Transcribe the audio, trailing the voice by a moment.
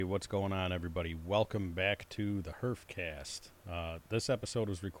What's going on, everybody? Welcome back to the Herfcast. This episode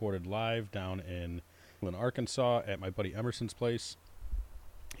was recorded live down in Arkansas at my buddy Emerson's place.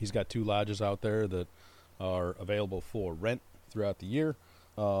 He's got 2 lodges out there that are available for rent throughout the year.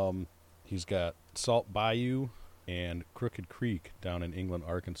 He's got Salt Bayou and Crooked Creek down in England,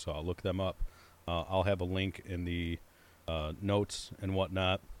 Arkansas. Look them up. I'll have a link in the notes and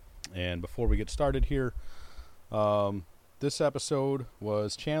whatnot. And before we get started here, this episode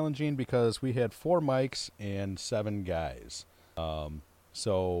was challenging because we had 4 mics and 7 guys.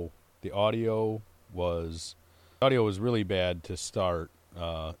 So the audio was really bad to start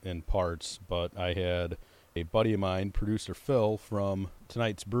in parts, but I had a buddy of mine, producer Phil from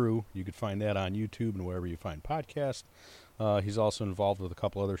Tonight's Brew. You could find that on YouTube and wherever you find podcasts. He's also involved with a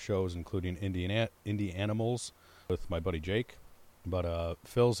couple other shows, including Indie Animals with my buddy Jake. But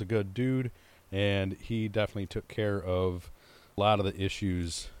Phil's a good dude, and he definitely took care of a lot of the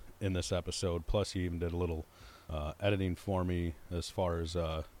issues in this episode. Plus, he even did a little editing for me as far as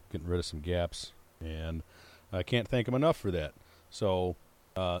getting rid of some gaps, and I can't thank him enough for that. So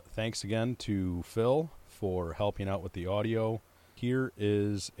thanks again to Phil for helping out with the audio. Here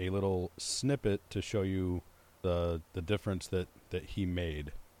is a little snippet to show you the difference that he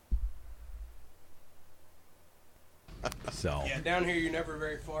made. So yeah, down here you're never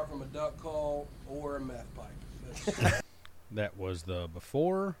very far from a duck call or a meth pipe. That was the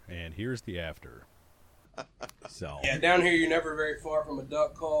before, and here's the after. So yeah, down here you're never very far from a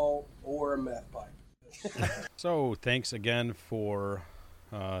duck call or a meth pipe. So thanks again for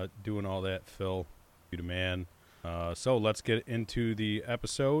doing all that, Phil. You the man. So let's get into the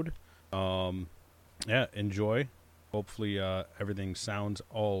episode. Yeah, enjoy. Hopefully everything sounds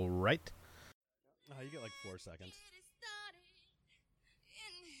all right. You get like 4 seconds.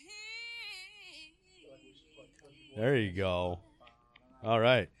 There you go. All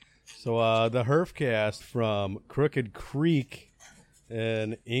right. So the Herfcast from Crooked Creek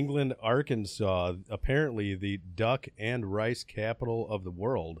in England, Arkansas, apparently the duck and rice capital of the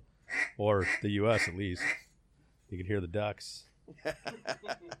world, or the U.S. at least. You can hear the ducks.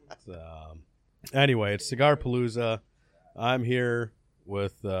 Anyway, it's Cigar Palooza. I'm here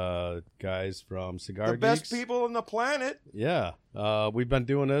with guys from Cigar the Geeks. Best people on the planet. Yeah. We've been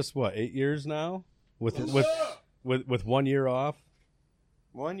doing this, 8 years now? With 1 year off?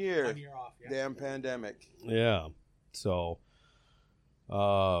 1 year. 1 year off, yeah. Damn pandemic. Yeah. So, yeah.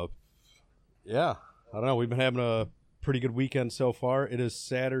 I don't know. We've been having a pretty good weekend so far. It is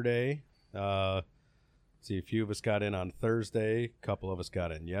Saturday. See, a few of us got in on Thursday. A couple of us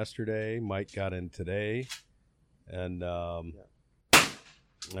got in yesterday. Mike got in today. And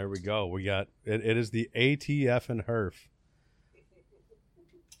there we go. We got it is the ATF and Herf.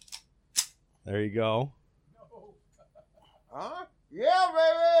 There you go. Huh? Yeah,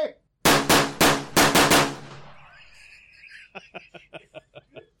 baby!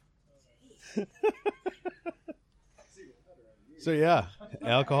 So, yeah,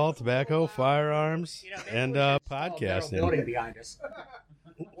 alcohol, tobacco, firearms, and podcasting. Building behind us.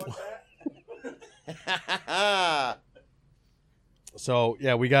 So,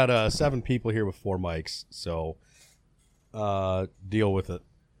 yeah, we got 7 people here with 4 mics, so deal with it.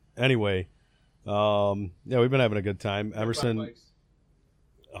 Anyway, yeah, we've been having a good time. Emerson,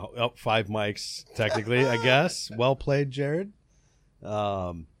 5 mics, technically, I guess. Well played, Jared.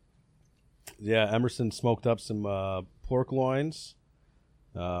 Yeah, Emerson smoked up some pork loins.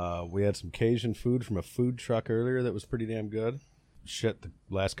 We had some Cajun food from a food truck earlier that was pretty damn good. Shit, the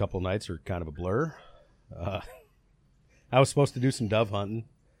last couple nights are kind of a blur. I was supposed to do some dove hunting,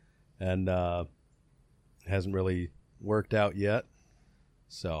 and hasn't really worked out yet.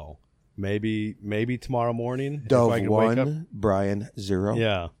 So maybe tomorrow morning. Dove if I can 1, wake up. Brian 0.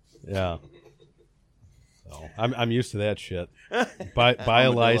 Yeah. So I'm used to that shit. Buy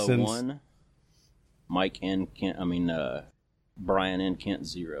a license. 1, Mike and Kent. Brian and Kent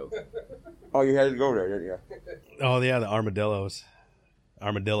 0. Oh, you had to go there, didn't you? Oh yeah, the armadillos.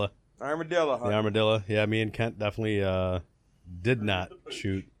 Armadillo. Armadillo hunt. The armadillo. Yeah, me and Kent definitely did not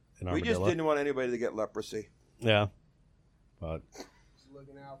shoot an We armadillo. just didn't want anybody to get leprosy. Yeah. But Just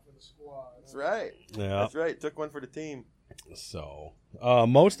looking out for the squad. That's right. yeah. That's right. Took one for the team. So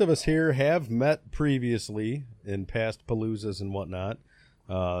most of us here have met previously in past Paloozas and whatnot.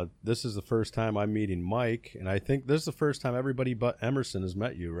 This is the first time I'm meeting Mike, and I think this is the first time everybody but Emerson has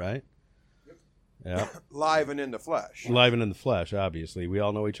met you, right? Yeah. Live and in the flesh. Live and in the flesh, obviously. We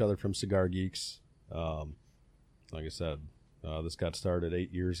all know each other from Cigar Geeks. Like I said, this got started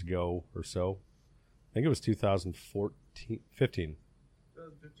 8 years ago or so. I think it was 2015. 2015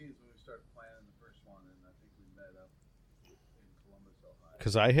 is when we started planning the first one, and I think we met up in Columbus, Ohio.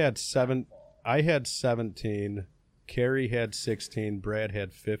 because I had 17, Carrie had 16, Brad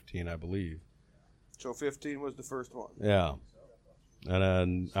had 15, I believe. So 15 was the first one. Yeah. And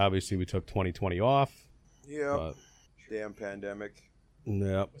then obviously we took 2020 off. Yeah. Damn pandemic.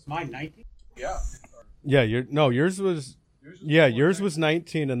 Yeah. Was mine 19? Yeah. Yeah, yours was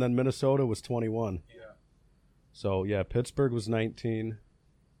 19 and then Minnesota was 21. Yeah. So, yeah, Pittsburgh was 19.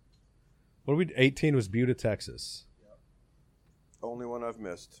 18 was Buda, Texas. Only one I've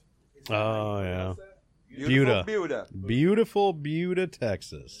missed. Oh, yeah. Beautiful. Beautiful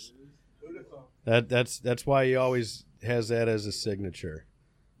Texas. That's why he always has that as a signature.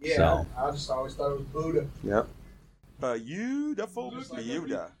 Yeah, So. I just always thought it was Buddha. Yep. Beautiful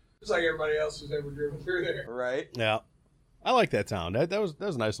Buda. Just like everybody else who's ever driven through there. Right. Yeah. I like that town. That was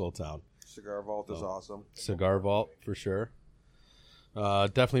a nice little town. Cigar Vault is awesome. Cigar Vault for sure.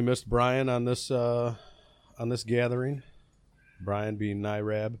 Definitely missed Brian on this gathering. Brian being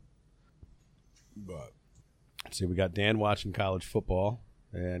NIRAB. But let's see, we got Dan watching college football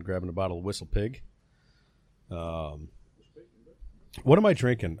and grabbing a bottle of Whistle Pig. What am I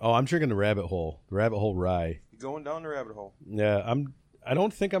drinking? Oh, I'm drinking the Rabbit Hole Rye. You going down the rabbit hole? Yeah, I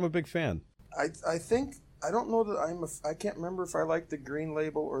don't think I'm a big fan. I think I don't know that I can't remember if I like the green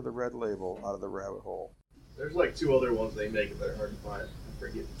label or the red label out of the rabbit hole. There's like two other ones they make that are hard to find. I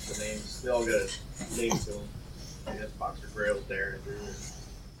forget the names. They all got names to them. I guess Boxer Grail, Darren, and Drew.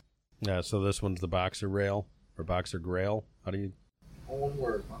 Yeah, so this one's the Boxer Rail or Boxer Grail. How do you? All one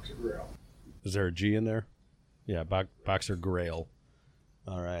word, Boxer Grail. Is there a G in there? Yeah, Boxer Grail.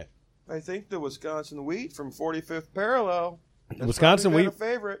 All right. I think the Wisconsin Wheat from 45th Parallel. That's Wisconsin probably Wheat. been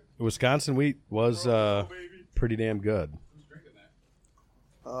a favorite. Wisconsin Wheat was pretty damn good.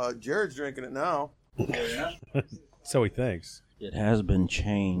 Jared's drinking it now. Oh, yeah? So he thinks. It has been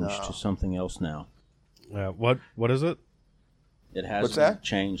changed No. to something else now. What is it? It has What's been that?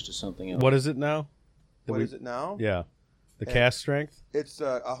 changed to something else. What is it now? What is it now? Yeah, the And- cast strength. It's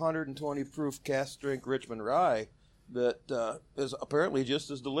a 120 proof cast strength Richmond rye that is apparently just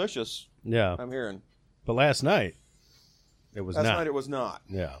as delicious. Yeah, I'm hearing. but last night it was Last not. night it was not.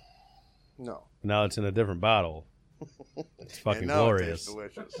 Yeah, No. now it's in a different bottle. It's fucking And now it tastes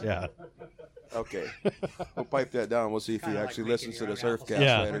glorious. delicious. Yeah, Okay. We'll pipe that down. We'll see if he Kinda actually like making listens to your this own Earthcast applesauce,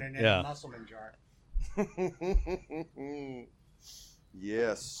 Yeah. later. putting it in Yeah. a Musselman jar.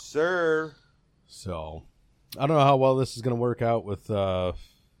 Yes, sir. so I don't know how well this is going to work out with. I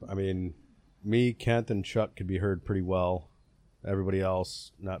mean, me, Kent, and Chuck could be heard pretty well. Everybody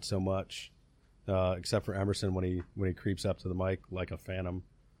else, not so much, except for Emerson when he creeps up to the mic like a phantom.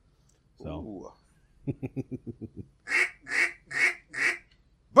 So. Ooh.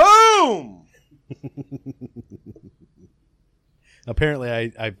 Boom! Apparently,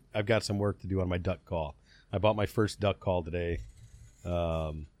 I've got some work to do on my duck call. I bought my first duck call today.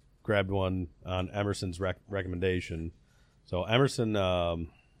 Grabbed one on Emerson's recommendation. So Emerson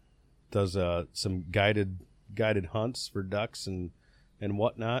does some guided hunts for ducks and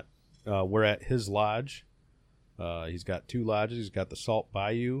whatnot. We're at his lodge. He's got two lodges. He's got the Salt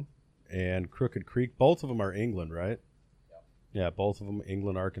Bayou and Crooked Creek. Both of them are England, right? Yep. Yeah, both of them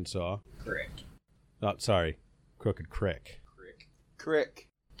England, Arkansas. Correct. Sorry, Crooked Creek. Crick.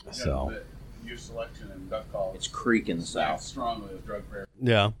 So Use selection and duck call. It's Creek in the south. strongly with drug bear.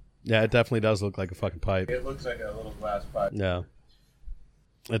 yeah, it definitely does look like a fucking pipe. It looks like a little glass pipe. Yeah.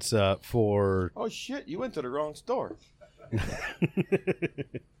 It's for Oh, shit. You went to the wrong store.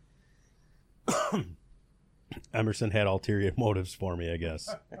 Emerson had ulterior motives for me, I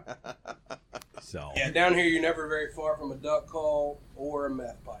guess. So Yeah, down here you're never very far from a duck call or a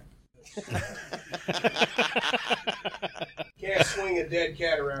meth pipe. Can't swing a dead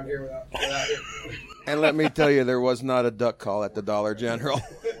cat around here without it. And let me tell you, there was not a duck call at the Dollar General.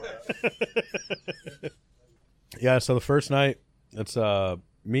 yeah, so the first night it's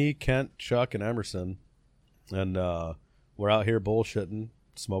me, Kent, Chuck, and Emerson, and we're out here bullshitting,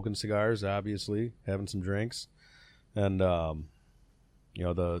 smoking cigars, obviously, having some drinks, and the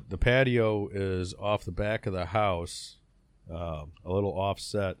patio is off the back of the house, a little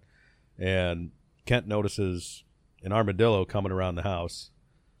offset, and Kent notices an armadillo coming around the house,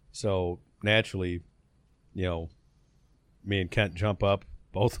 so naturally, me and Kent jump up,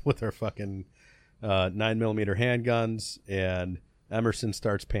 both with our fucking 9mm handguns, and Emerson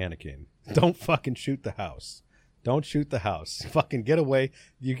starts panicking. Don't fucking shoot the house. Don't shoot the house. Fucking get away.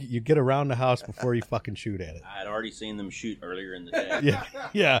 You get around the house before you fucking shoot at it. I had already seen them shoot earlier in the day.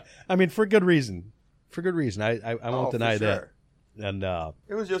 Yeah. I mean, for good reason. I won't for deny that. sure. And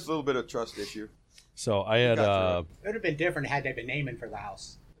It was just a little bit of trust issue. so I had It would have been different had they been aiming for the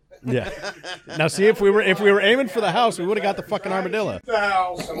house. Yeah. Now, see, if we were aiming for the house, we would have got the fucking armadillo. The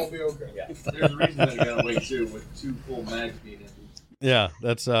house, I'm gonna be okay. Yeah. There's a reason that it got away too, with 2 full mags being empty. Yeah,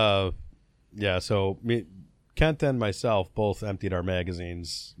 that's yeah. So Kent and myself both emptied our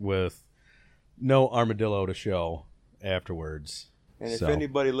magazines with no armadillo to show afterwards. And if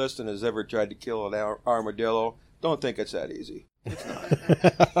anybody listening has ever tried to kill an armadillo, don't think it's that easy. It's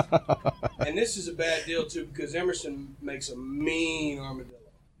not. And this is a bad deal too because Emerson makes a mean armadillo.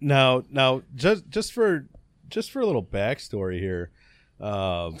 Now, just for a little backstory here,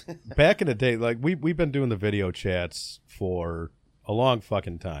 back in the day, like we've been doing the video chats for a long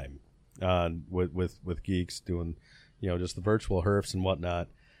fucking time, with geeks doing, just the virtual herfs and whatnot,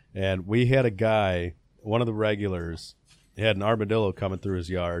 and we had a guy, one of the regulars, had an armadillo coming through his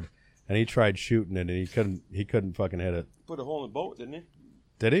yard, and he tried shooting it, and he couldn't fucking hit it. Put a hole in the boat, didn't he?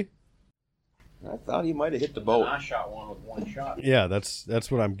 Did he? I thought he might have hit the boat. I shot one with 1 shot. Yeah,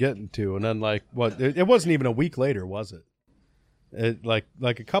 that's what I'm getting to. And then it wasn't even a week later, was it? It like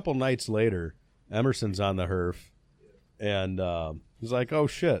a couple nights later, Emerson's on the herf, and he's like, "Oh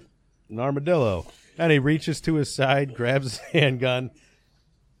shit, an armadillo!" And he reaches to his side, grabs his handgun,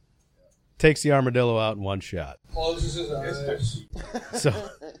 takes the armadillo out in 1 shot. Closes his eyes.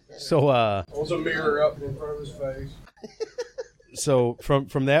 So Holds a mirror up in front of his face. So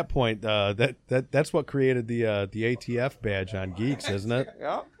from that point, that's what created the ATF badge on Geeks, isn't it?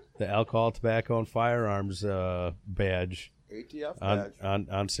 Yeah. The Alcohol, Tobacco, and Firearms badge. ATF badge.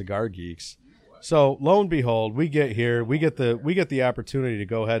 on Cigar Geeks. So lo and behold, we get here, we get the opportunity to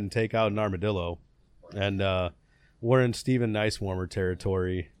go ahead and take out an armadillo, and we're in Stephen Nicewarmer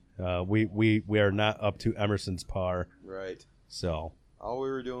territory. We are not up to Emerson's par. Right. So all we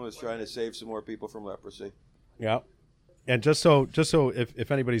were doing was trying to save some more people from leprosy. yeah. And just so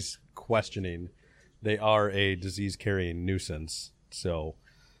if anybody's questioning, they are a disease-carrying nuisance. So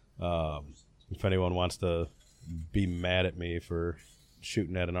if anyone wants to be mad at me for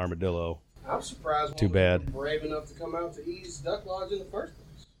shooting at an armadillo, I'm surprised. Too bad. Were brave enough to come out to East Duck Lodge in the first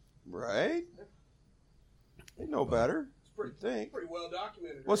place. Right? They know better. Pretty well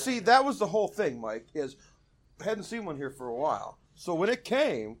documented. Well, see, that was the whole thing, Mike, is I hadn't seen one here for a while. So when it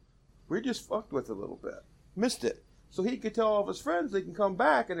came, we just fucked with it a little bit. Missed it. So he could tell all of his friends they can come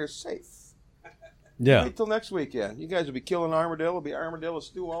back and they're safe. yeah. Wait till next weekend. You guys will be killing armadillo. It'll be armadillo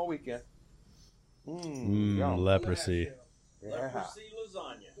stew all weekend. Yum. Leprosy. Yeah. Leprosy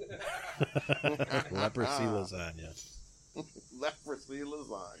lasagna. Leprosy lasagna. Leprosy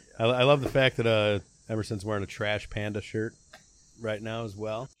lasagna. I love the fact that Emerson's wearing a Trash Panda shirt right now as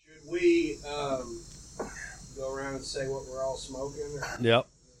well. Should we go around and say what we're all smoking? Or Yep.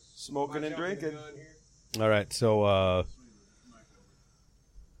 Smoking and drinking. All right, so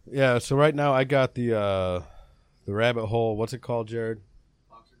yeah, so right now I got the rabbit hole. What's it called, Jared?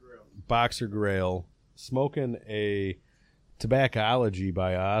 Boxer Grail. Smoking a Tobaccology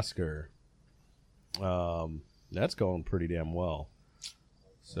by Oscar. That's going pretty damn well.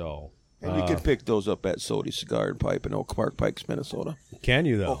 So. And you can pick those up at Sody Cigar and Pipe in Oak Park Pikes, Minnesota. Can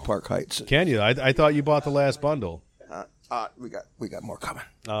you though? Oak Park Heights. Can you? I thought you bought the last bundle. We got more coming.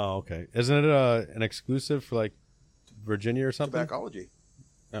 Oh, okay. Isn't it an exclusive for like Virginia or something? Tobaccology.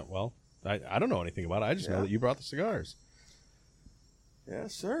 Well, I don't know anything about it. I just know that you brought the cigars.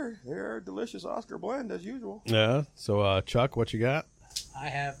 Yes, sir. They're a delicious Oscar blend as usual. Yeah. So, Chuck, what you got? I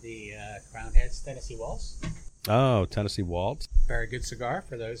have the Crown Heads Tennessee Waltz. Oh, Tennessee Waltz. Very good cigar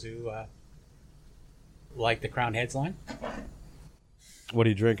for those who like the Crown Heads line. What are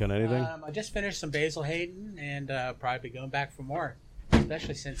you drinking? Anything? I just finished some Basil Hayden and probably going back for more.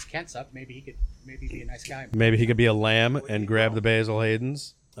 Especially since Kent's up, maybe he could be a nice guy. Maybe he could be a lamb and grab the Basil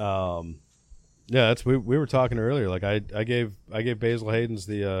Haydens. Yeah, that's we were talking earlier. Like I gave Basil Hayden's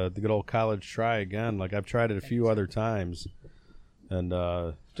the good old college try again. Like I've tried it a few other times, and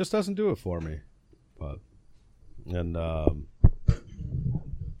just doesn't do it for me. But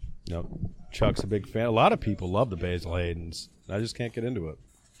Chuck's a big fan. A lot of people love the Basil Haydens. I just can't get into it.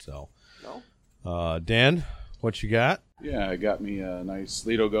 So, No. Dan, what you got? Yeah, I got me a nice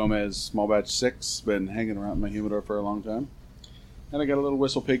Lido Gomez small batch 6. Been hanging around in my humidor for a long time. And I got a little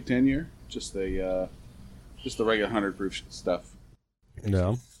Whistle Pig 10 year. Just the regular 100 proof stuff.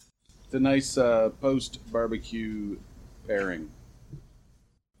 No. It's a nice post barbecue pairing.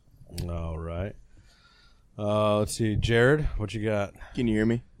 All right. Let's see, Jared, what you got? Can you hear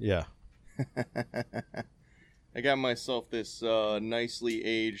me? Yeah. I got myself this nicely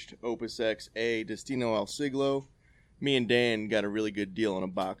aged Opus X A Destino El Siglo. Me and Dan got a really good deal on a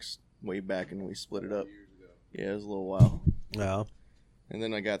box way back and we split it up. Yeah, it was a little while. No. And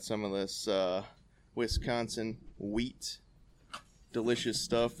then I got some of this Wisconsin wheat Delicious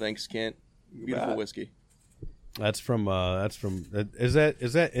stuff. Thanks, Kent. Beautiful bet. whiskey. That's from is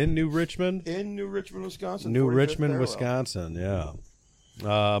that in New Richmond? In New Richmond, Wisconsin. New 45th Richmond, parallel. Wisconsin.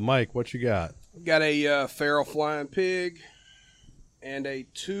 Yeah. Mike, what you got? Got a feral flying pig and a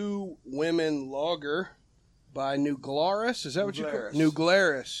 2 women lager by New Glarus. Is that what you call it? New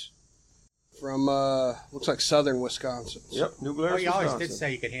Glarus. From, looks like southern Wisconsin. Yep, New Glarus, Well, you always Wisconsin. did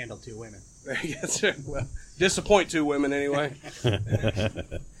say you could handle 2 women. Yes, sir. Well, disappoint 2 women anyway.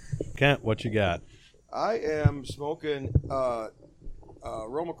 Kent, what you got? I am smoking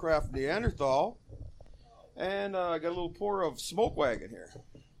Roma Craft Neanderthal, and I got a little pour of Smoke Wagon here.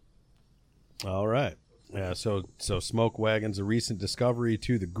 All right. Yeah, so Smoke Wagon's a recent discovery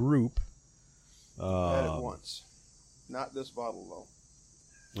to the group. Had it once. Not this bottle, though.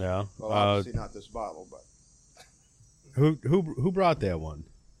 Yeah. Well, obviously not this bottle, but Who brought that one?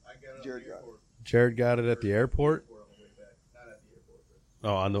 Jared got it. Jared got it at the airport.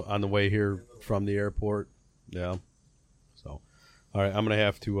 Oh, on the way here from the airport. Yeah. So, all right, I'm gonna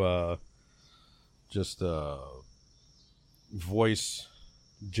have to just voice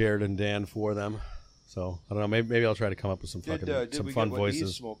Jared and Dan for them. So I don't know. Maybe I'll try to come up with some Did some we fun get what he's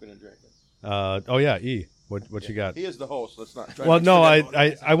voices. smoking and drinking? Oh yeah, E. What you got? He is the host. Let's not. Try Well, to no, forget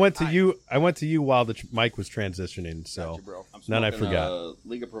about I went to you. I went to you while the mic was transitioning. So Gotcha, bro. I'm then I smoking, forgot.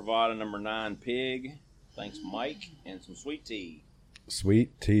 Liga Privada number 9 pig. Thanks, Mike, and some sweet tea.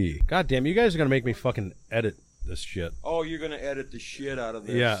 Sweet tea. God damn, you guys are gonna make me fucking edit this shit. Oh, you're gonna edit the shit out of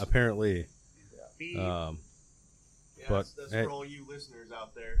this. Yeah, apparently. Yeah, But, that's hey. for all you listeners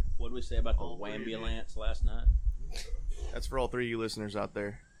out there. What did we say about the All 3 of you. wambulance last night? That's for all 3 of you listeners out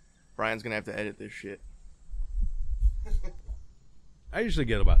there. Brian's gonna have to edit this shit. I usually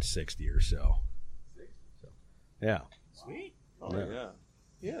get about 60 or so. Yeah. Sweet. Oh Yeah. yeah.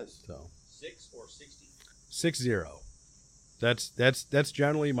 Yes. So 6 or 60. 60. That's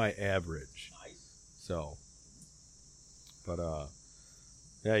generally my average. Nice. So, but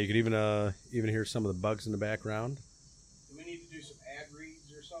yeah, you could even hear some of the bugs in the background. Do we need to do some ad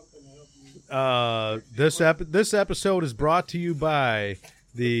reads or something to help you? This episode is brought to you by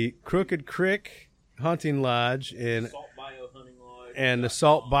the Crooked Creek Hunting Lodge Salt Bio Hunting Lodge. and the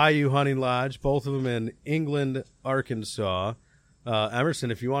Salt Bayou Hunting Lodge, both of them in England, Arkansas.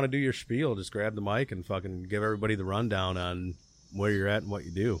 Emerson, if you want to do your spiel, just grab the mic and fucking give everybody the rundown on where you're at and what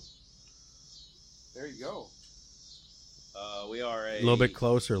you do. There you go. We are A little bit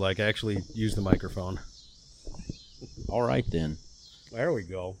closer, like actually use the microphone. All right, then. There we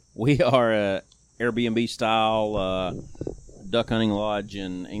go. We are a Airbnb style duck hunting lodge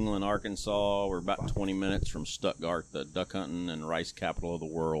in England, Arkansas. We're about 20 minutes from Stuttgart, the duck hunting and rice capital of the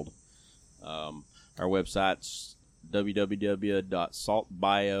world. Our website's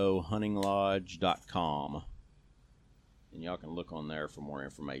www.saltbiohuntinglodge.com, and y'all can look on there for more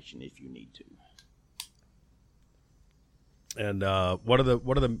information if you need to. And what are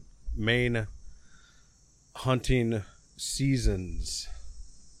the main hunting seasons?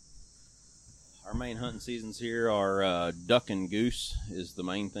 Our main hunting seasons here are duck and goose is the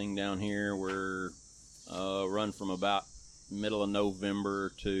main thing down here. We're run from about middle of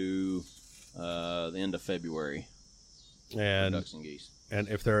November to the end of February. And Ducks and geese. And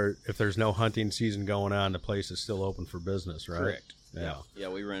if there's no hunting season going on, the place is still open for business, right? Correct. Yeah. Yeah,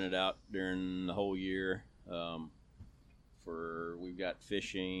 we rent it out during the whole year. We've got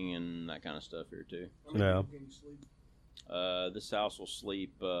fishing and that kind of stuff here too. Yeah. This house will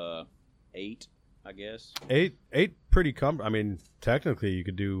sleep 8, I guess. Eight pretty I mean, technically you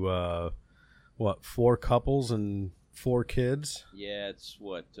could do 4 couples and 4 kids? Yeah, it's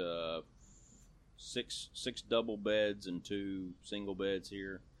what 6 double beds and 2 single beds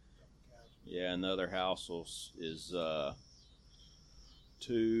here. Yeah, and the other house is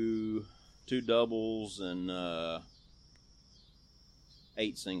 2 doubles and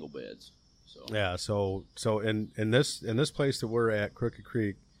 8 single beds. So Yeah, so in this place that we're at, Crooked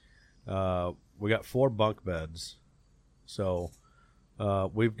Creek, we got 4 bunk beds. So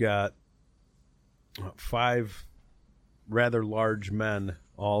we've got 5 rather large men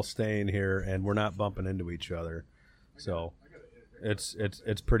all staying here, and we're not bumping into each other. So it's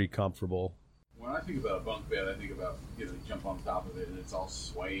pretty comfortable. When I think about a bunk bed, I think about, you jump on top of it and it's all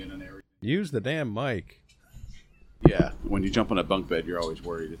swaying and everything. Use the damn mic. Yeah, when you jump on a bunk bed, you're always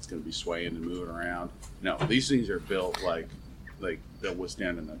worried it's going to be swaying and moving around. No, these things are built like they'll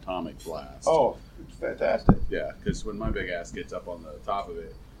withstand an atomic blast. Oh, it's fantastic. Yeah, because when my big ass gets up on the top of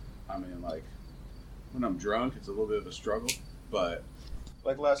it, I mean, like, when I'm drunk, it's a little bit of a struggle, but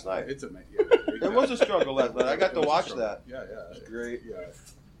Like last night. it's amazing. Yeah, It was a struggle last night. I got It to was a watch struggle. that. Yeah, It was great. Yeah,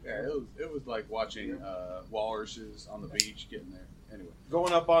 it was like watching walruses on the beach getting Anyway.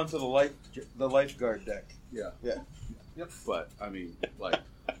 Going up onto the lifeguard deck. Yeah. Yeah. Yep. But I mean, like,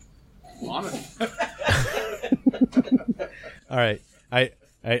 on it. All right,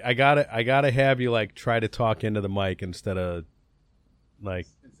 I gotta have you like try to talk into the mic instead of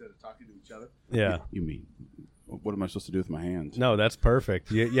talking to each other. Yeah. You mean? What am I supposed to do with my hands? No, that's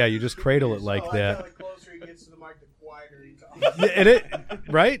perfect. Yeah, you just cradle it like that. The closer he gets to the mic, the quieter he talks.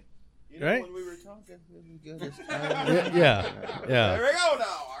 Right? You know, Right? when we were talking, Yeah. There we go now.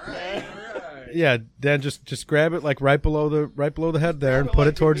 All right. Yeah, then just grab it like right below the head there and put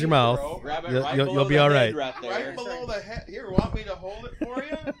it towards your mouth. Grab it You'll be all right. Right below the head. Here, want me to hold it for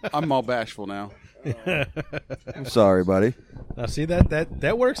you? I'm all bashful now. I'm sorry, buddy. Now see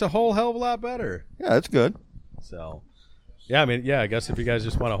that works a whole hell of a lot better. Yeah, that's good. So, yeah, I mean, yeah, I guess if you guys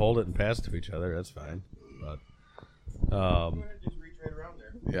just want to hold it and pass it to each other, that's fine. But, Just reach right around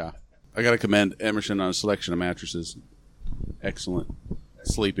there. Yeah. I got to commend Emerson on a selection of mattresses. Excellent.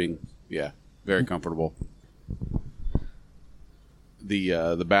 Sleeping. Yeah. Very comfortable.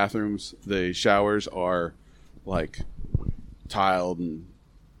 The bathrooms, the showers are like tiled and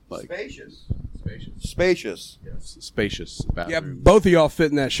like Spacious. spacious Yeah, bathrooms. both of y'all fit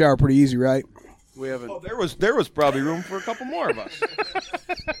in that shower pretty easy, right? We haven't. Oh, there was probably room for a couple more of us.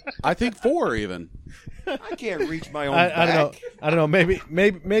 I think 4 even. I can't reach my own I don't know. back. I don't know.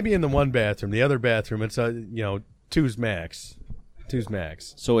 Maybe in the one bathroom. The other bathroom, it's two's max.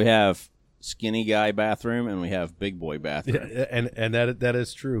 So we have skinny guy bathroom and we have big boy bathroom. Yeah, and that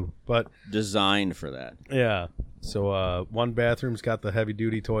is true. But Designed for that. yeah. So one bathroom's got the heavy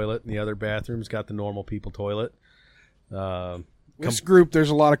duty toilet, and the other bathroom's got the normal people toilet. This group,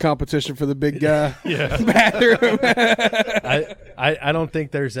 there's a lot of competition for the big guy Yeah. bathroom. I don't think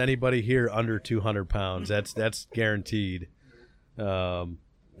there's anybody here under 200 pounds. That's guaranteed. I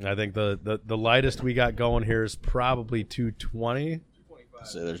think the lightest we got going here is probably 220.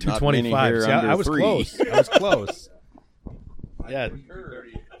 So there's not many 225. here See, under I was 3. close. I was close. Yeah.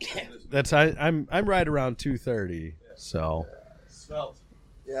 That's I'm right around 230. So Svelte.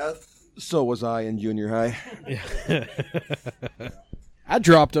 Yeah. So was I in junior high. yeah. I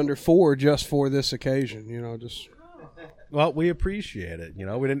dropped under 4 just for this occasion. Just Well, we appreciate it.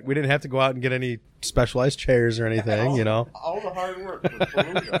 We didn't have to go out and get any specialized chairs or anything. All the hard work was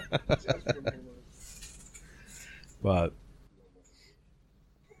Palooza. But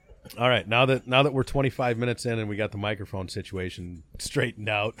all right, now that we're 25 minutes in and we got the microphone situation straightened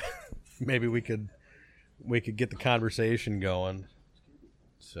out, maybe we could get the conversation going.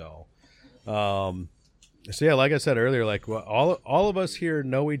 So, yeah, like I said earlier, like all of us here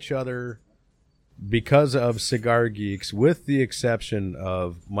know each other because of Cigar Geeks, with the exception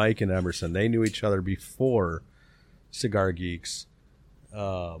of Mike and Emerson. They knew each other before Cigar Geeks.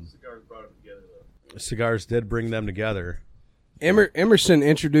 Cigars brought them together, though. Cigars did bring them together. Emerson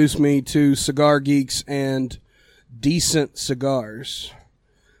introduced me to Cigar Geeks and Decent Cigars.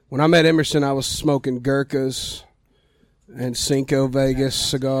 When I met Emerson, I was smoking Gurkhas and Cinco Vegas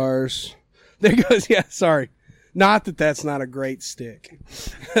cigars. There goes, yeah, sorry. Not that that's not a great stick.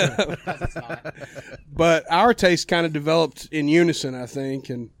 But our taste kind of developed in unison, I think,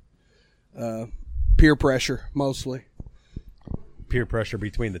 and peer pressure mostly. Peer pressure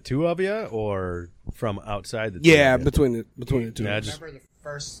between the two of you, or from outside the two Yeah, of you? between the two. Yeah, just Remember the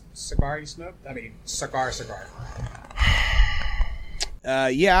first cigar you smoked? I mean, cigar.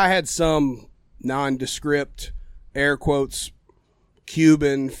 Yeah, I had some nondescript, air quotes,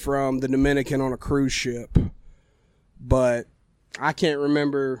 Cuban from the Dominican on a cruise ship. But I can't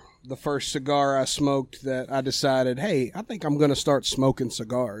remember the first cigar I smoked that I decided, hey, I think I'm going to start smoking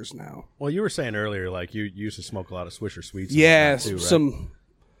cigars now. well, you were saying earlier, like you used to smoke a lot of Swisher Sweets. Yeah, too, right?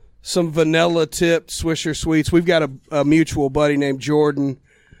 some vanilla-tipped Swisher Sweets. We've got a mutual buddy named Jordan,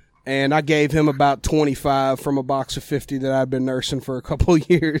 and I gave him about 25 from a box of 50 that I'd been nursing for a couple of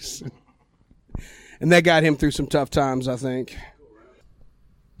years. And that got him through some tough times, I think.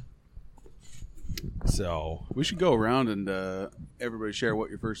 So, We should go around and everybody share what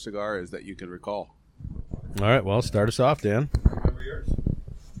your first cigar is that you can recall. all right, well, start us off, Dan.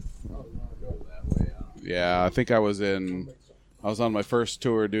 Yeah, I think I was on my first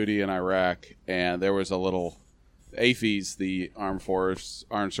tour of duty in Iraq, and there was a little AFES, the Armed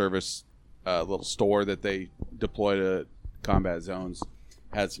Service little store that they deploy to combat zones,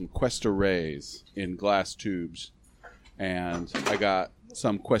 had some Cuesta Rays in glass tubes, and I got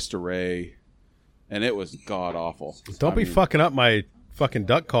some Cuesta Ray, and it was god awful. Don't be fucking up my fucking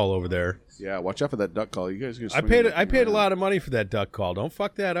duck call over there. Yeah, watch out for that duck call. You guys are I paid a lot of money for that duck call. Don't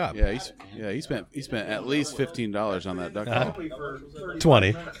fuck that up. Yeah, he spent at least $15 on that duck call.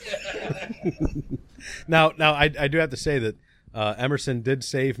 20. Now I do have to say that Emerson did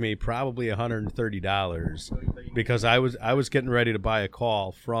save me probably $130 because I was getting ready to buy a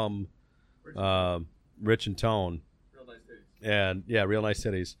call from Rich and Tone. Real nice titties. And yeah, real nice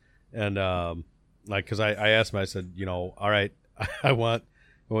titties. And like, because I asked him, I said, all right, I want,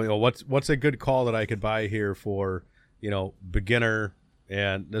 what's a good call that I could buy here for, beginner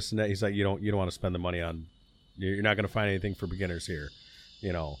and this and that. He's like, you don't want to spend the money on, you're not going to find anything for beginners here,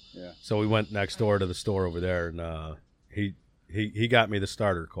 Yeah. So we went next door to the store over there, and he got me the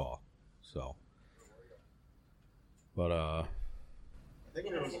starter call. So, but I think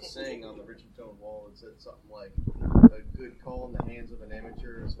there was a saying on the Rich and Tone wall that said something like, "A good call in the hands of an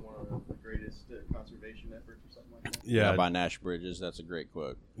amateur is one of the greatest conservation efforts," or something like that. yeah, by Nash Bridges. That's a great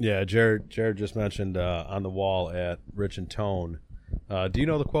quote. yeah. Jared just mentioned on the wall at Rich and Tone. Do you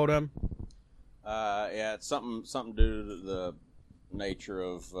know the quote, Em? Yeah, it's something due to the nature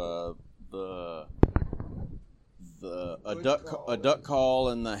of a duck call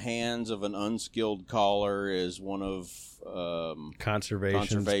in the hands of an unskilled caller is one of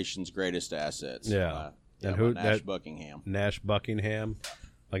conservation's greatest assets. Yeah. And who? Nash Buckingham. Nash Buckingham,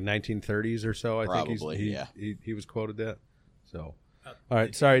 like 1930s or so. I Probably, think yeah. he was quoted that. So, all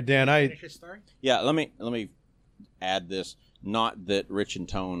right. Sorry, Dan. Finish his story? Yeah. Let me add this. Not that Rich and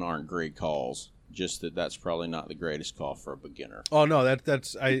Tone aren't great calls. Just that's probably not the greatest call for a beginner. Oh no,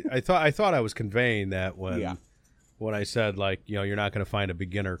 that's I thought I was conveying that when I said, like, you're not going to find a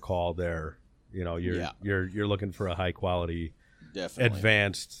beginner call there. You're looking for a high quality, definitely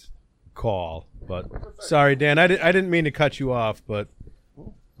advanced call. But sorry, Dan, I didn't mean to cut you off, but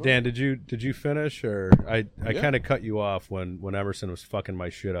Dan, did you finish, or I kind of cut you off when Emerson was fucking my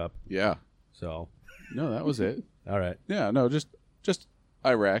shit up. Yeah. So No, that was it. all right. Yeah, no, just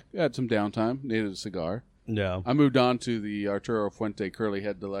Iraq. Had some downtime. Needed a cigar. Yeah. I moved on to the Arturo Fuente Curly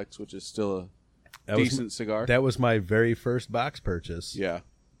Head Deluxe, which is still a decent cigar. That was my very first box purchase. Yeah.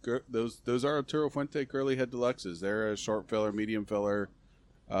 Those are Arturo Fuente Curly Head Deluxes. They're a short filler, medium filler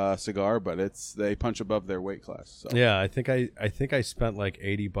cigar, but they punch above their weight class. So. Yeah, I think I spent like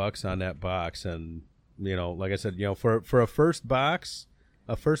 $80 on that box, and like I said, for a first box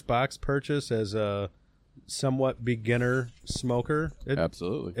purchase as a somewhat beginner smoker,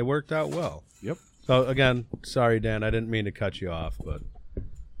 absolutely, it worked out well. Yep. So again, sorry, Dan, I didn't mean to cut you off, but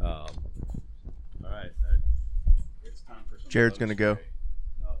all right, it's time for some. Jared's gonna go.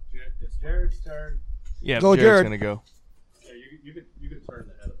 No, it's Jared's turn. Yeah, Go, Jared's Jared. gonna go. Yeah, you could turn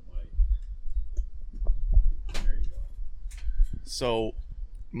the head of the mic. There you go. So,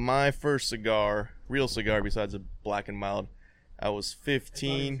 my first real cigar, besides a Black and Mild, I was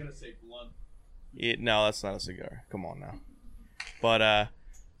 15. I was gonna say blunt. No, that's not a cigar. Come on now. But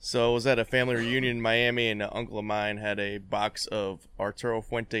so I was at a family reunion in Miami, and an uncle of mine had a box of Arturo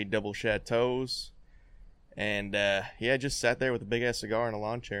Fuente Double Chateaus, and I just sat there with a big ass cigar in a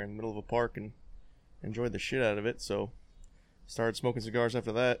lawn chair in the middle of a park and enjoyed the shit out of it. So started smoking cigars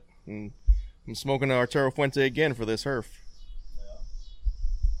after that, and I'm smoking an Arturo Fuente again for this herf.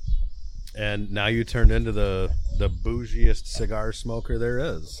 And now you turned into the bougiest cigar smoker there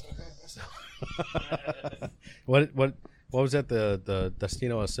is. So. What was that? The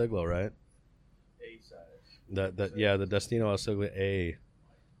Destino El Siglo, right? A size. The Destino El Siglo A.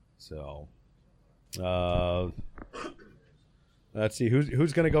 So, let's see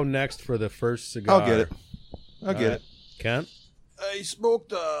who's gonna go next for the first cigar. I'll get it. I'll get it. Kent. I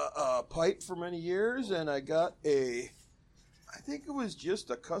smoked a pipe for many years, and I got I think it was just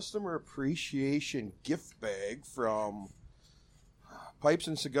a customer appreciation gift bag from Pipes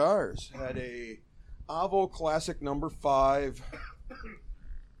and Cigars. Had a Avo Classic number 5.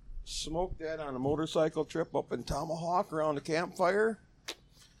 Smoked that on a motorcycle trip up in Tomahawk around the campfire.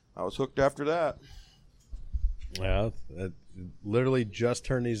 I was hooked after that. Yeah, literally just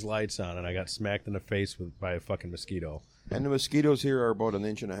turned these lights on, and I got smacked in the face by a fucking mosquito. And the mosquitoes here are about 1.5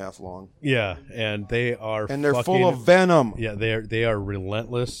 inches long. Yeah, and they are they're full of venom. Yeah, they are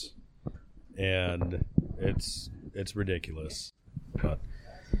relentless, and it's ridiculous. But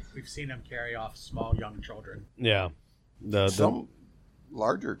We've seen them carry off small young children, yeah, Some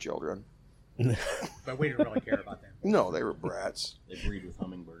larger children. but we didn't really care about them. No, they were brats. They breed with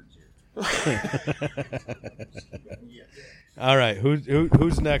hummingbirds here. All right,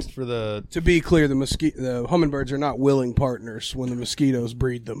 who's next for the? To be clear, the hummingbirds are not willing partners when the mosquitoes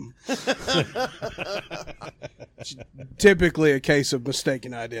breed them. It's typically a case of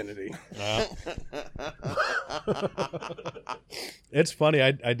mistaken identity. It's funny.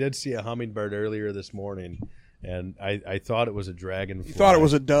 I did see a hummingbird earlier this morning, and I thought it was a dragonfly. You thought it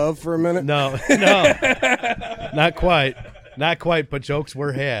was a dove for a minute? No, not quite, but jokes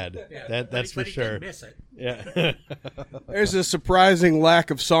were had. Yeah, That's for but he sure. didn't miss it. Yeah. There's a surprising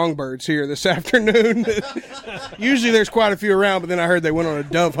lack of songbirds here this afternoon. Usually there's quite a few around, but then I heard they went on a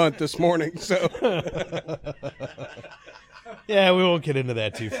dove hunt this morning. So Yeah, we won't get into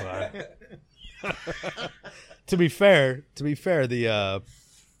that too far. To be fair, the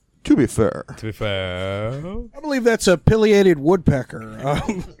To be fair. I believe that's a pileated woodpecker.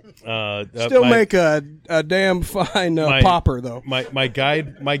 Still make a damn fine popper though. My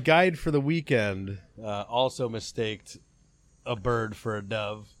guide for the weekend also mistaked a bird for a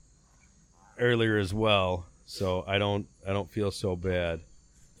dove earlier as well, so I don't feel so bad.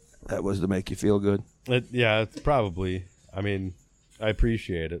 That was to make you feel good. Yeah, it's probably. I mean, I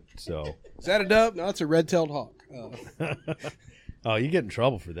appreciate it. So Is that a dove? No, it's a red-tailed hawk. oh, you get in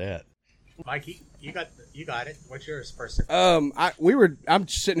trouble for that. Mike, you got it. What's yours first? I'm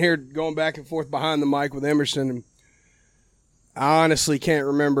sitting here going back and forth behind the mic with Emerson, and I honestly can't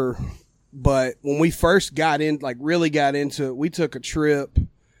remember. But when we first really got into it, we took a trip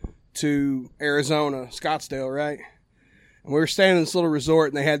to Arizona, Scottsdale, right? And we were staying in this little resort,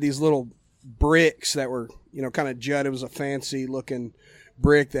 and they had these little bricks that were, kind of jutted. It was a fancy looking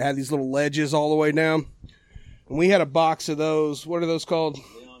brick that had these little ledges all the way down. And we had a box of those. What are those called?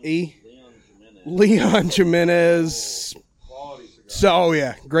 Leon Jimenez. So,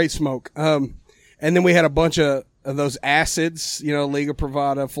 yeah, great smoke. And then we had a bunch of those acids, Liga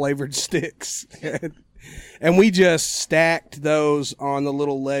Privada flavored sticks. And we just stacked those on the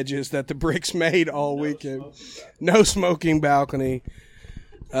little ledges that the bricks made all weekend. No smoking balcony.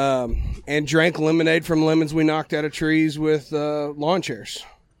 And drank lemonade from lemons we knocked out of trees with lawn chairs.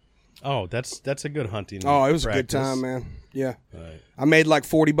 Oh, that's a good hunting. Oh, it was practice. a good time, man. Yeah. Right. I made like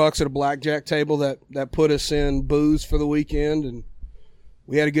 $40 at a blackjack table that put us in booze for the weekend, and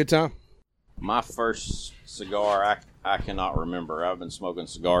we had a good time. My first cigar, I cannot remember. I've been smoking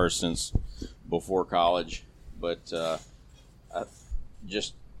cigars since before college, but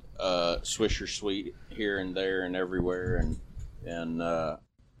just Swisher Sweet here and there and everywhere, and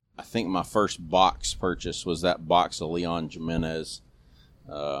I think my first box purchase was that box of Leon Jimenez.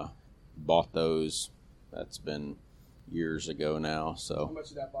 Bought those. That's been years ago now. So How much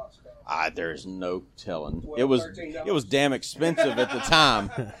did that box cost? There's no telling. 12, It was $13. damn expensive at the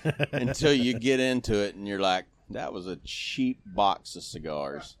time until you get into it and you're like, that was a cheap box of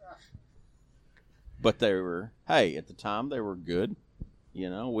cigars. But they were, at the time they were good. We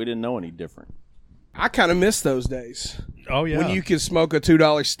didn't know any different. I kind of miss those days. Oh yeah, when you could smoke a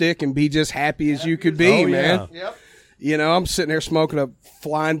 $2 stick and be just happy as you could be, man. Yep. I'm sitting there smoking a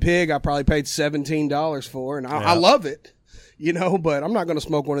flying pig I probably paid $17 for, and I love it, but I'm not going to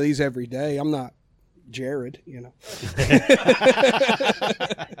smoke one of these every day. I'm not Jared,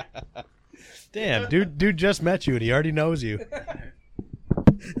 Damn, dude just met you and he already knows you.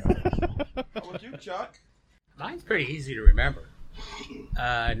 How about you, Chuck? Mine's pretty easy to remember.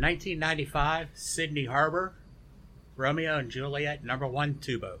 1995, Sydney Harbor, Romeo and Juliet, #1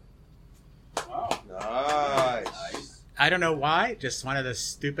 tubo. Nice. I don't know why, just one of the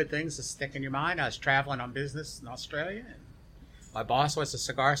stupid things that stick in your mind. I was traveling on business in Australia, and my boss was a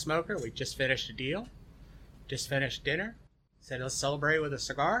cigar smoker. We just finished a deal, just finished dinner. Said, let's celebrate with a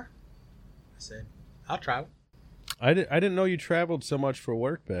cigar. I said, I'll travel. I didn't know you traveled so much for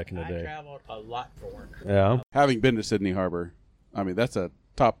work back in the I day. traveled a lot for work. Yeah. Having been to Sydney Harbor, I mean, that's a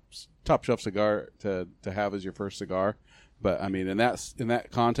top shelf cigar to have as your first cigar. But I mean, in that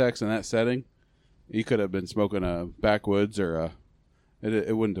context, in that setting, you could have been smoking a backwoods or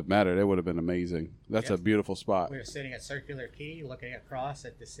it wouldn't have mattered. It would have been amazing. That's a beautiful spot. We were sitting at Circular Quay looking across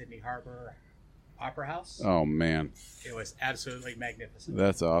at the Sydney Harbor Opera House. Oh man, It was absolutely magnificent.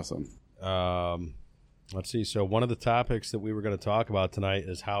 that's awesome. Let's see. So one of the topics that we were going to talk about tonight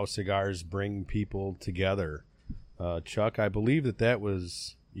is how cigars bring people together. Chuck, I believe that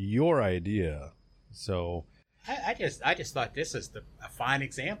was your idea. So I just thought this is a fine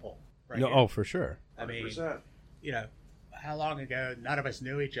example. Right no, here. oh, for sure. I mean, 100%. how long ago? None of us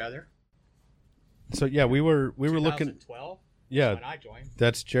knew each other. So yeah, we were looking. 2012. Yeah, When I joined.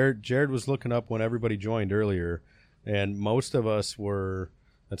 that's Jared. Jared was looking up when everybody joined earlier, and most of us were.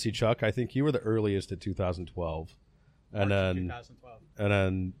 Let's see, Chuck. I think you were the earliest at 2012, and March then 2012. and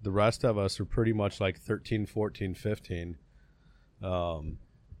then the rest of us are pretty much like 13, 14, 15.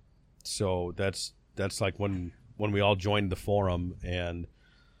 So that's like when we all joined the forum, and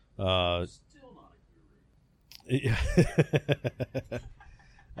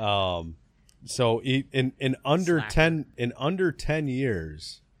so in under 10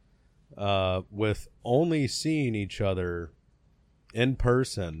 years, with only seeing each other in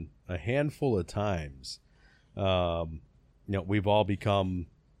person a handful of times, we've all become,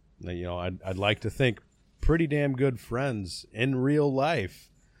 I'd like to think pretty damn good friends in real life.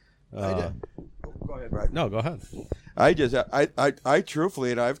 I did. Go ahead, Brian. No, go ahead. I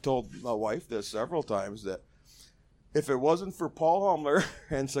truthfully, and I've told my wife this several times, that if it wasn't for Paul Humler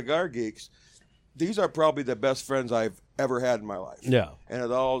and Cigar Geeks, these are probably the best friends I've ever had in my life. Yeah. And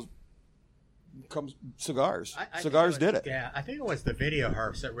it all comes cigars. I Cigars think did it. Yeah, I think it was the video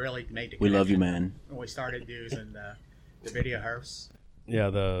herfs that really made the We love you, connection man. when we started using the video herfs. Yeah,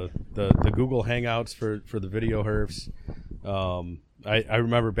 the Google Hangouts for the video herfs. I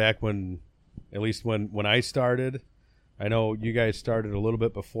remember back when, at least when I started, I know you guys started a little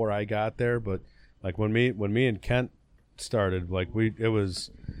bit before I got there, but like when me and Kent started, like it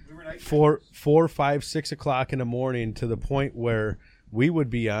was 4, 5, 6 o'clock in the morning, to the point where we would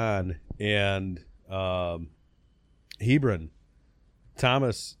be on, and Hebron,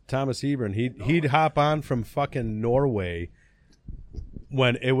 Thomas Hebron, he'd hop on from fucking Norway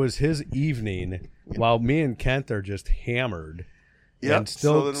when it was his evening, while me and Kent are just hammered. Yep. And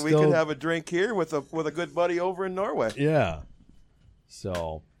still, so then we could have a drink here with a good buddy over in Norway. Yeah.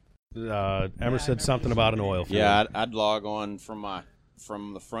 So, Emmer said something about an oil field. Yeah, I'd log on from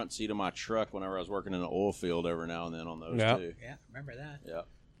the front seat of my truck whenever I was working in an oil field every now and then on those too. Yeah, remember that. Yeah.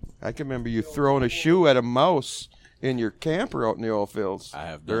 I can remember you throwing a shoe at a mouse in your camper out in the oil fields. I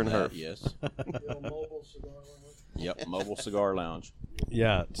have during done that, Herf. yes. Yep, mobile cigar lounge.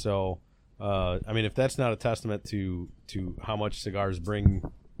 Yeah. So, I mean, if that's not a testament to how much cigars bring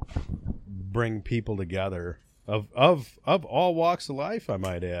people together of all walks of life, I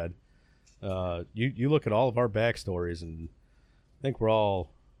might add. You look at all of our backstories, and I think we're all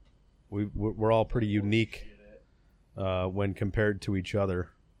pretty unique when compared to each other.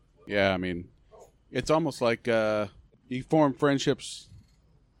 Yeah, I mean, it's almost like you form friendships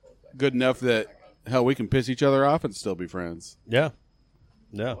good enough that, hell, we can piss each other off and still be friends. Yeah.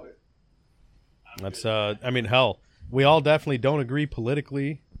 Yeah. That's I mean, hell, we all definitely don't agree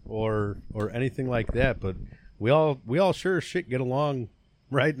politically or anything like that, but we all sure as shit get along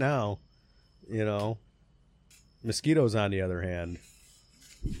right now, you know. Mosquitoes, on the other hand.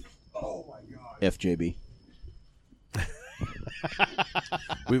 Oh my God. FJB.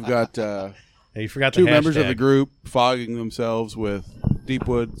 We've got Hey, you forgot two the members of hashtag. the group fogging themselves with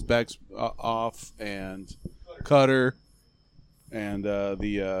Deepwood, Backs Off, and Cutter, and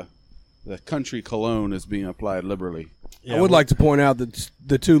the country cologne is being applied liberally. Yeah, I would like to point out that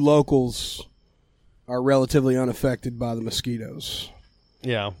the two locals are relatively unaffected by the mosquitoes.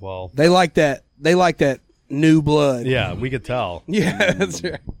 Yeah, well, They like that. They like that new blood. yeah, we could tell. Yeah, that's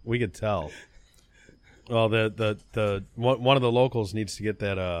right. We could tell. Well, the one of the locals needs to get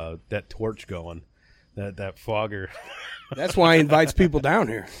that torch going, that fogger. That's why he invites people down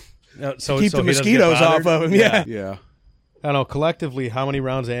here. So Keep the he doesn't get mosquitoes off bothered? of him. Yeah. Yeah. I don't know. Collectively, how many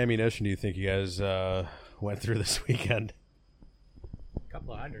rounds of ammunition do you think you guys went through this weekend? A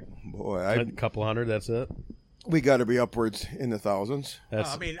couple of hundred. Boy, A couple hundred. That's it. we got to be upwards in the thousands. That's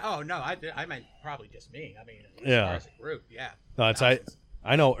I meant probably just me. I mean, as Yeah. far as a group, yeah. no. It's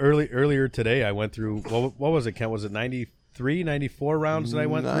I know. Earlier today, I went through what was it, Ken? Was it 93, 94 rounds that I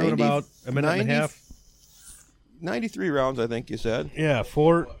went through in about a minute and a half? 93 rounds, I think you said. Yeah,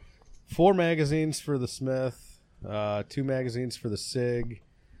 four magazines for the Smith, 2 magazines for the Sig,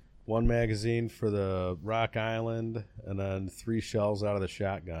 1 magazine for the Rock Island, and then 3 shells out of the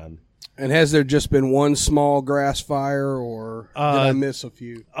shotgun. And has there just been one small grass fire, or did I miss a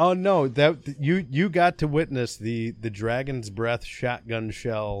few? Oh no, that you got to witness the Dragon's Breath shotgun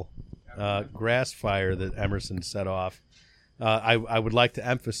shell grass fire that Emerson set off. I would like to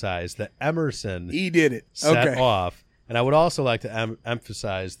emphasize that Emerson He did it. set Okay. off, and I would also like to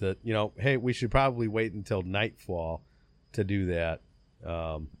emphasize that, you know, hey, we should probably wait until nightfall to do that.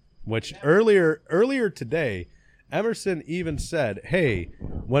 Which earlier today, Emerson even said, "Hey,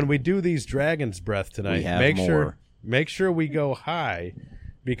 when we do these Dragon's Breath tonight, We have make sure we go high,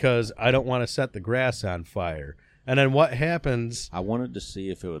 because I don't want to set the grass on fire." And then what happens? I wanted to see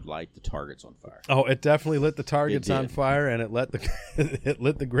if it would light the targets on fire. Oh, it definitely lit the targets It on did. fire, and it lit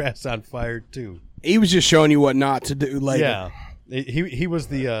the grass on fire too. He was just showing you what not to do later. Yeah, he was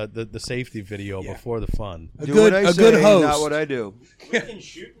the safety video before the fun. Do what I a say, good host. not what I do. We can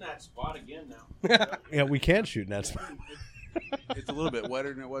shoot in that spot again now. Yeah, we can shoot in that spot. It's a little bit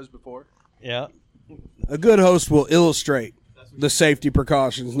wetter than it was before. Yeah. A good host will illustrate the safety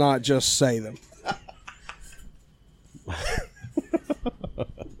precautions, not just say them.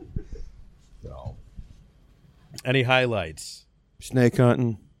 So, any highlights? Snake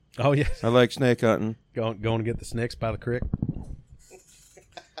hunting. Oh yeah, I like snake hunting. going to get the snakes by the creek.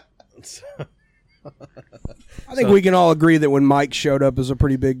 I think we can all agree that when Mike showed up is a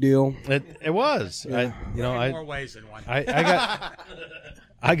pretty big deal. It was. Yeah. More ways than one.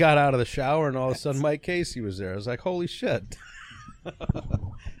 I got out of the shower and all of a sudden Mike Casey was there. I was like, holy shit.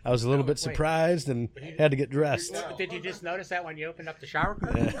 I was a little bit surprised and had to get dressed. Did you just notice that when you opened up the shower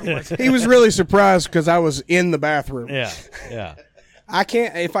curtain? He was really surprised because I was in the bathroom. Yeah. I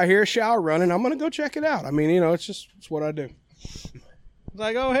can't, if I hear a shower running, I'm going to go check it out. I mean, it's what I do. It's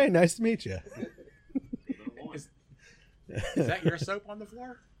like, oh, hey, nice to meet you. Is that your soap on the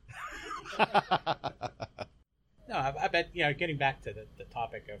floor? No, I bet, getting back to the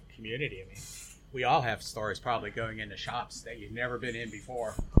topic of community, I mean, we all have stories probably going into shops that you've never been in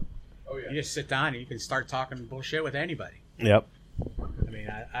before. Oh, yeah. You just sit down and you can start talking bullshit with anybody. Yep. I mean,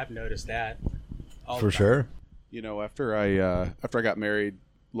 I've noticed that. For sure. After I got married,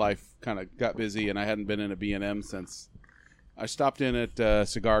 life kind of got busy, and I hadn't been in a B&M since I stopped in at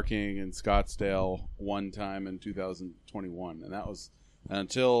Cigar King in Scottsdale one time in 2021, and that was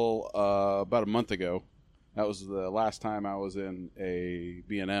until about a month ago. That was the last time I was in a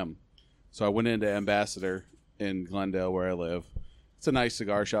B&M. So I went into Ambassador in Glendale, where I live. It's a nice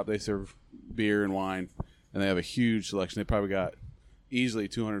cigar shop. They serve beer and wine, and they have a huge selection. They probably got easily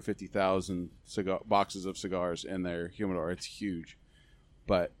 250,000 boxes of cigars in their humidor. It's huge.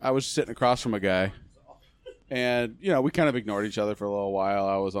 But I was sitting across from a guy, and we kind of ignored each other for a little while.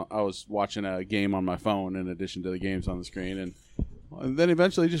 I was watching a game on my phone in addition to the games on the screen, and then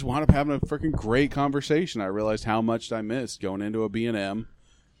eventually just wound up having a freaking great conversation. I realized how much I missed going into a B&M,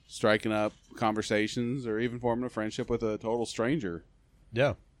 striking up conversations, or even forming a friendship with a total stranger.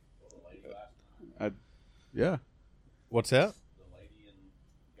 Yeah. Yeah. What's that? The lady and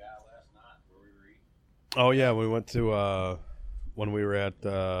guy last night where we were eating. Oh, yeah. We went to, when we were at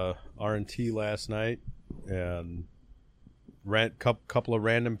R&T last night, and couple of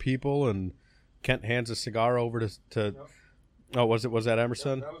random people, and Kent hands a cigar over to oh, was that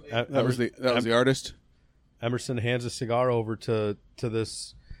Emerson? That was the artist. Emerson hands a cigar over to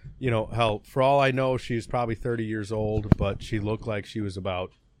this, hell, for all I know, she's probably 30 years old, but she looked like she was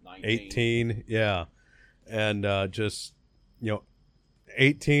about 18. Yeah. And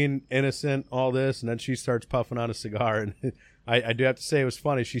 18, innocent, all this, and then she starts puffing on a cigar. And I do have to say it was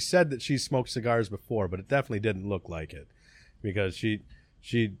funny. She said that she smoked cigars before, but it definitely didn't look like it, because she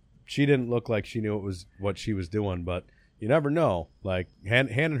didn't look like she knew it was what she was doing. But you never know. Like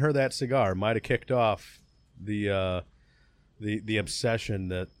handing her that cigar might have kicked off the obsession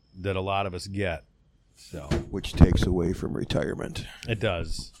that a lot of us get. So, which takes away from retirement. It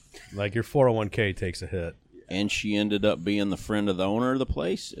does. Like your 401k takes a hit. And she ended up being the friend of the owner of the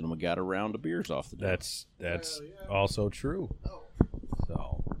place, and we got a round of beers off the door. That's also true.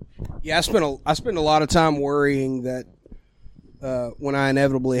 So, yeah, I spend a lot of time worrying that when I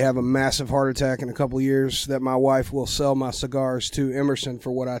inevitably have a massive heart attack in a couple of years, that my wife will sell my cigars to Emerson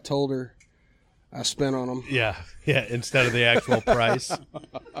for what I told her I spent on them. Yeah, instead of the actual price.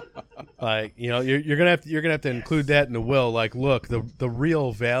 Like, you're gonna have to include that in the will. Like, look, the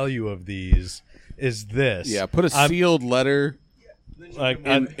real value of these is this. Yeah, put a sealed letter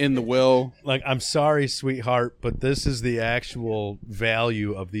in the will. Like, I'm sorry, sweetheart, but this is the actual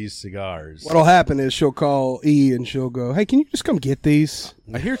value of these cigars. What'll happen is she'll call E and she'll go, "Hey, can you just come get these?"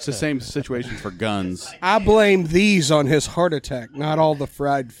 I hear it's the same situation for guns. I blame these on his heart attack, not all the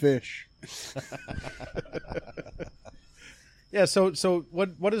fried fish. Yeah, so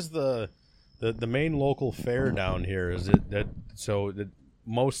what is the main local fare down here? Is it that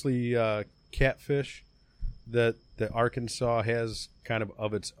mostly catfish that Arkansas has kind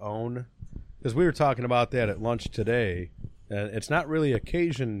of its own? Because we were talking about that at lunch today, and it's not really a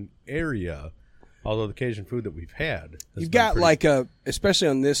Cajun area, although the Cajun food that we've had. You've got especially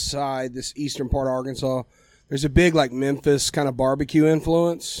on this side, this eastern part of Arkansas, there's a big like Memphis kind of barbecue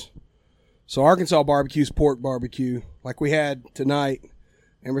influence. So Arkansas barbecue's pork barbecue. Like we had tonight,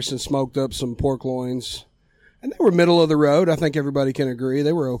 Emerson smoked up some pork loins. And they were middle of the road. I think everybody can agree.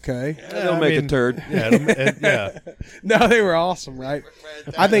 They were okay. Yeah, they'll make a turd. Yeah. No, they were awesome, right?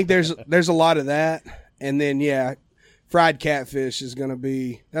 I think there's a lot of that. And then, fried catfish is going to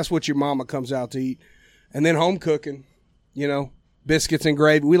be – that's what your mama comes out to eat. And then home cooking, biscuits and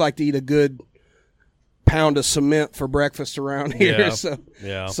gravy. We like to eat a good pound of cement for breakfast around here. Yeah. So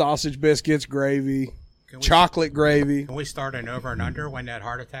Yeah. sausage, biscuits, gravy. Chocolate gravy. Can we start an over and under when that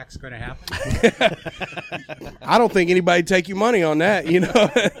heart attack's going to happen? I don't think anybody'd take you money on that,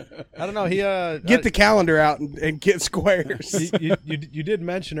 I don't know. He get the calendar out and get squares. you did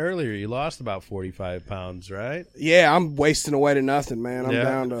mention earlier you lost about 45 pounds, right? Yeah, I'm wasting away to nothing, man. I'm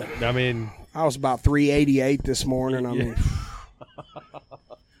down to. I mean, I was about 388 this morning. I mean,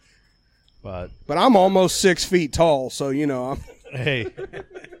 But I'm almost 6 feet tall, so I'm. hey,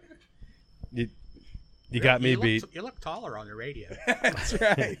 you got me beat. You look taller on the radio. That's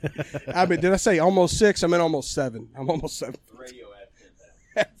right. I mean, did I say almost 6? I meant almost 7. I'm almost 7. Radio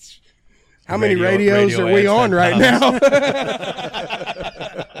at 10,000. How many radios are we on right now?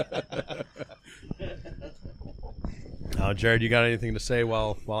 Jared, you got anything to say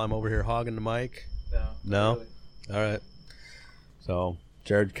while I'm over here hogging the mic? No? Really. All right. So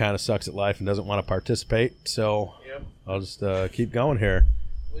Jared kind of sucks at life and doesn't want to participate, so I'll just keep going here.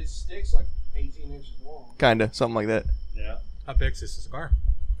 Well, these sticks like 18 inches long. Kinda, something like that. Yeah. How big's this cigar?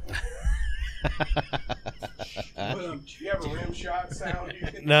 Do you have a rim shot sound?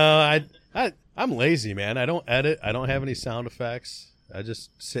 No, I'm lazy, man. I don't edit. I don't have any sound effects. I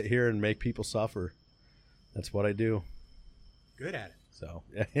just sit here and make people suffer. That's what I do. Good at it. So,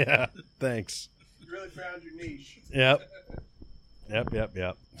 yeah, thanks. You really found your niche. Yep.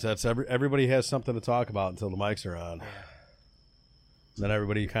 So that's everybody has something to talk about until the mics are on. Then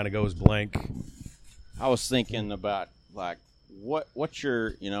everybody kind of goes blank. I was thinking about what's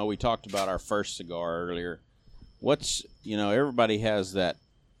your, we talked about our first cigar earlier. What's, everybody has that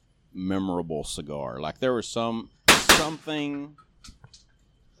memorable cigar. Like there was something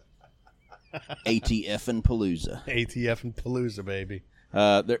ATF and Palooza. ATF and Palooza, baby.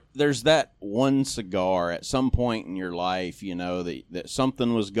 There's that one cigar at some point in your life, that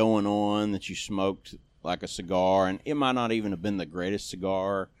something was going on that you smoked like a cigar, and it might not even have been the greatest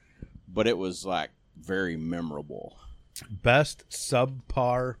cigar, but it was like very memorable. Best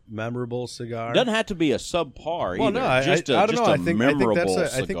subpar memorable cigar. Doesn't have to be a subpar well, either. No, I don't know. I think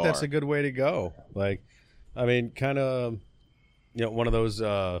cigar. that's a good way to go. Like, I mean, kind of, one of those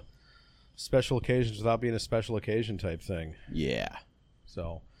special occasions without being a special occasion type thing. Yeah.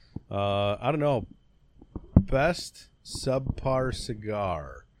 So, I don't know. Best subpar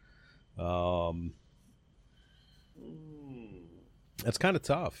cigar. That's kind of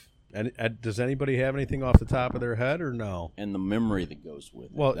tough. And does anybody have anything off the top of their head or no? And the memory that goes with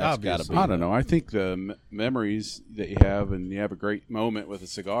it. Well, that's got to be. I don't know. I think the memories that you have, and you have a great moment with a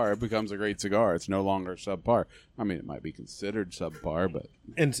cigar, it becomes a great cigar. It's no longer subpar. I mean, it might be considered subpar, but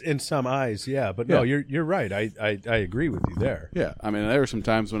in some eyes, yeah. But no, you're right. I agree with you there. Yeah, I mean, there were some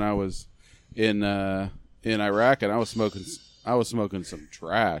times when I was in Iraq and I was smoking some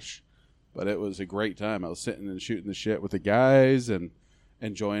trash, but it was a great time. I was sitting and shooting the shit with the guys and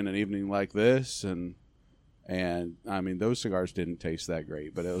enjoying an evening like this, and I mean, those cigars didn't taste that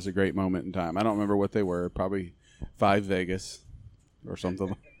great, but it was a great moment in time. I don't remember what they were, probably 5 Vegas or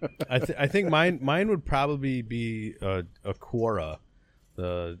something. I think mine would probably be a Quora.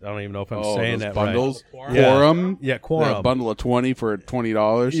 I don't even know if I'm saying that bundles. right. Quorum, yeah, Quorum. A bundle of 20 for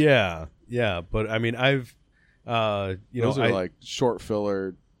 $20. Yeah, but I mean, I've those are like short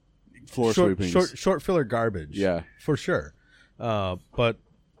filler floor sweepings, short filler garbage. Yeah, for sure. But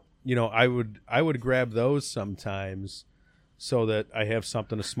I would grab those sometimes so that I have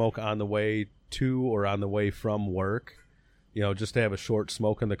something to smoke on the way to or on the way from work. Just to have a short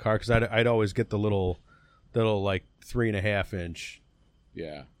smoke in the car, because I'd always get the little like 3.5 inch.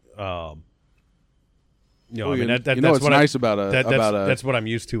 Yeah. I mean, what's nice about that's what I'm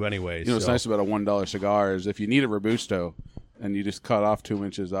used to anyway. What's nice about a $1 cigar is if you need a Robusto and you just cut off 2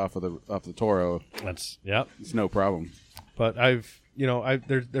 inches off the Toro. It's no problem. But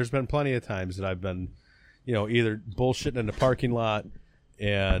there's been plenty of times that I've been, either bullshitting in the parking lot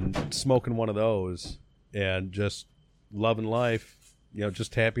and smoking one of those and just loving life,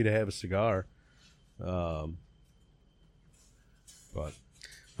 just happy to have a cigar. But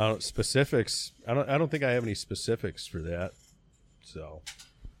specifics, I don't think I have any specifics for that. So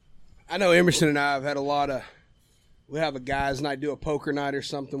I know Emerson and I have had we have a guys' night, do a poker night or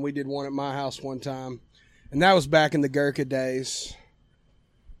something. We did one at my house one time. And that was back in the Gurkha days.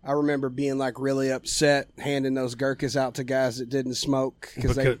 I remember being like really upset handing those Gurkhas out to guys that didn't smoke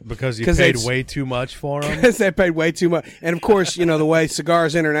because you paid way too much for them. Because they paid way too much, and of course, the way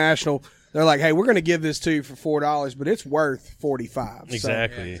Cigars International, they're like, "Hey, we're going to give this to you for $4, but it's worth $45."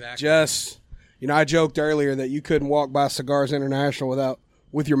 Exactly. So just I joked earlier that you couldn't walk by Cigars International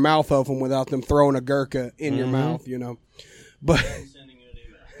with your mouth open without them throwing a Gurkha in your mouth. But.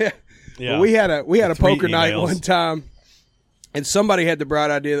 Yeah. Well, we had a poker night one time, and somebody had the bright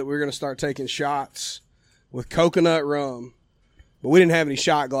idea that we were going to start taking shots with coconut rum, but we didn't have any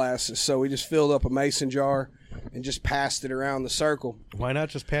shot glasses, so we just filled up a mason jar and just passed it around the circle. Why not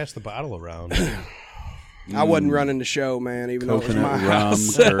just pass the bottle around? I wasn't running the show, man, even though it was my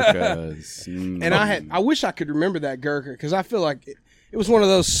house. And I wish I could remember that Gurkha, because I feel like it was one of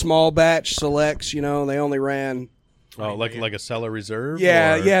those small batch selects. They only ran Oh, like a cellar reserve?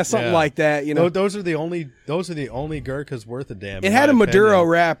 Yeah, something like that. You know, those are the only Gurkhas worth a damn. It had a Maduro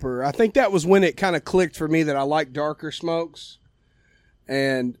wrapper. I think that was when it kind of clicked for me that I like darker smokes.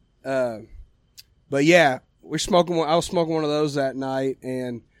 And but yeah, I was smoking one of those that night,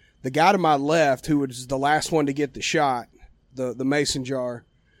 and the guy to my left, who was the last one to get the shot, the mason jar,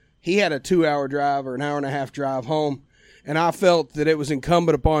 he had a 2-hour drive or an hour and a half drive home. And I felt that it was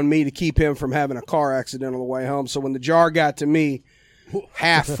incumbent upon me to keep him from having a car accident on the way home. So when the jar got to me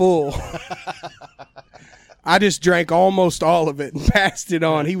half full, I just drank almost all of it and passed it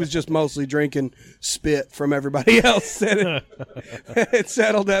on. He was just mostly drinking spit from everybody else. And it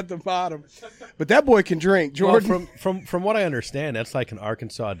settled at the bottom. But that boy can drink, Jordan. Well, from what I understand, that's like an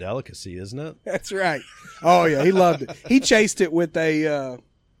Arkansas delicacy, isn't it? That's right. Oh, yeah, he loved it. He chased it with a...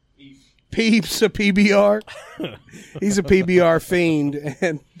 Peeps, a PBR. He's a PBR fiend,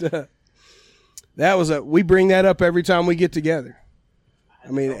 and we bring that up every time we get together.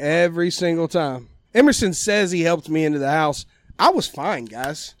 I mean, every single time. Emerson says he helped me into the house. I was fine,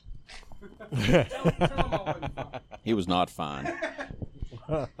 guys. He was not fine.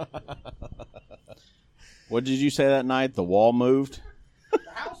 What did you say that night? The wall moved? The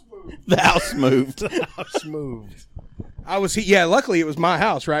house moved. The house moved. The house moved. Luckily it was my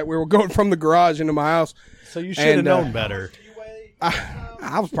house, right? We were going from the garage into my house. So you should have known better.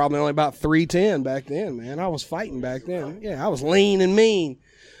 I was probably only about 310 back then, man. I was fighting back then. Yeah, I was lean and mean.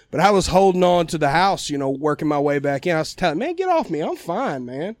 But I was holding on to the house, working my way back in. I was telling, man, get off me. I'm fine,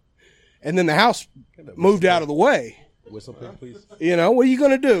 man. And then the house moved out of the way. Whistle pig, please. What are you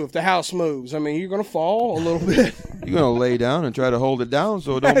going to do if the house moves? I mean, you're going to fall a little bit. You're going to lay down and try to hold it down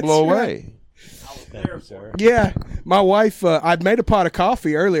so it don't blow away. Yeah, my wife, I'd made a pot of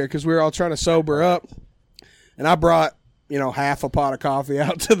coffee earlier because we were all trying to sober up, and I brought half a pot of coffee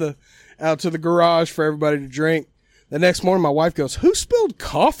out to the garage for everybody to drink. The next morning, my wife goes, "Who spilled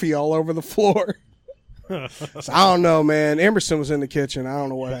coffee all over the floor?" So, I don't know, man. Emerson was in the kitchen. I don't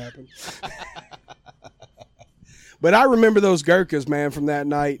know what happened. But I remember those Gurkhas, man, from that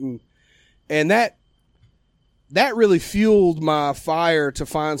night, and that really fueled my fire to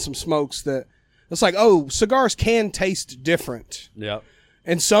find some smokes that. It's like, oh, cigars can taste different. Yeah.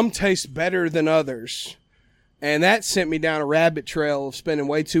 And some taste better than others. And that sent me down a rabbit trail of spending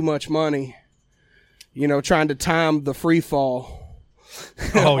way too much money, trying to time the free fall.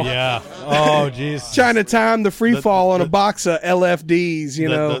 Oh, yeah. Oh, jeez. Trying to time the free fall on a box of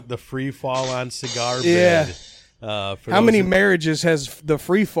LFDs, The free fall on cigar yeah. bid. How many marriages has the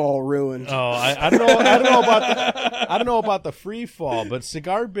free fall ruined? Oh, I don't know. I don't know about the free fall, but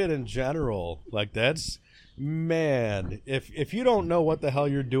cigar bid in general, like that's man. If you don't know what the hell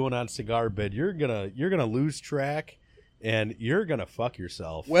you're doing on cigar bid, you're gonna lose track, and you're gonna fuck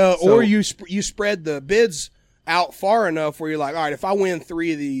yourself. Well, or you spread the bids out far enough where you're like, all right, if I win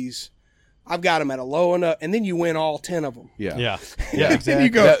 3 of these, I've got them at a low enough, and then you win all 10 of them. Yeah, Exactly. You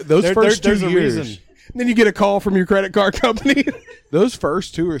go, yeah, those first 2 there's years. A reason. Then you get a call from your credit card company. Those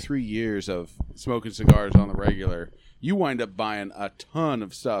first 2 or 3 years of smoking cigars on the regular, you wind up buying a ton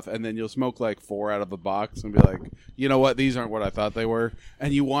of stuff, and then you'll smoke like 4 out of a box and be like, you know what, these aren't what I thought they were.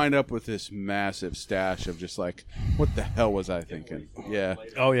 And you wind up with this massive stash of just like, what the hell was I thinking? Yeah.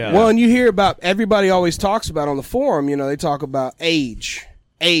 Oh, yeah. Well, and you hear about, everybody always talks about on the forum, they talk about age.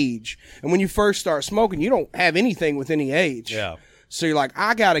 And when you first start smoking, you don't have anything with any age. Yeah. So you're like,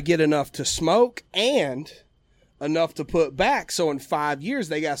 I got to get enough to smoke and enough to put back. So in 5 years,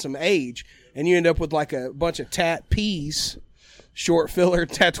 they got some age. And you end up with like a bunch of tat peas, short filler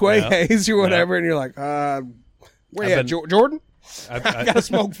tatuajes or whatever. And you're like, where you at, Jordan? I got to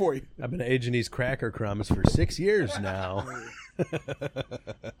smoke for you. I've been aging these cracker crumbs for 6 years now.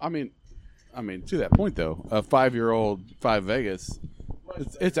 I mean, to that point though, a 5-year-old 5 Vegas,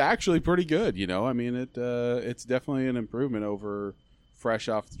 it's actually pretty good. I mean, it's definitely an improvement over fresh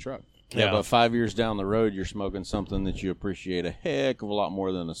off the truck. Yeah, but 5 years down the road, you're smoking something that you appreciate a heck of a lot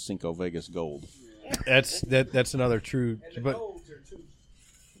more than a Cinco Vegas Gold. That's another true. And but the golds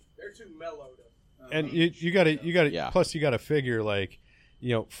they're too mellow. And you got to Yeah. plus you got to figure like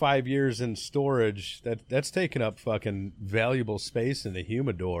 5 years in storage that's taking up fucking valuable space in the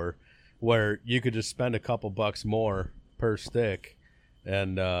humidor, where you could just spend a couple bucks more per stick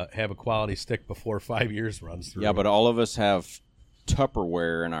and have a quality stick before 5 years runs through. Yeah, but all of us have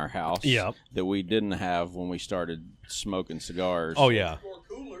Tupperware in our house Yep. that we didn't have when we started smoking cigars. Oh yeah.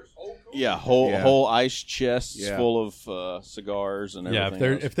 Yeah, whole ice chests full of cigars and Yeah,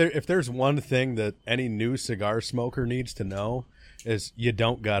 everything. if there's one thing that any new cigar smoker needs to know is you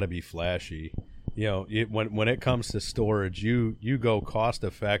don't got to be flashy. You know, when it comes to storage, you go cost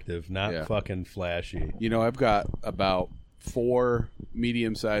effective, not fucking flashy. You know, I've got about 4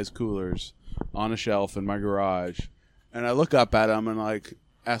 medium-sized coolers on a shelf in my garage, and I look up at them and like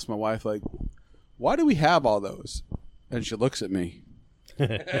ask my wife, like, why do we have all those? And she looks at me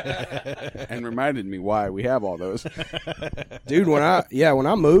and reminded me why we have all those. Dude, when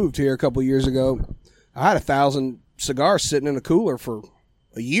I moved here a couple years ago, I had 1,000 cigars sitting in a cooler for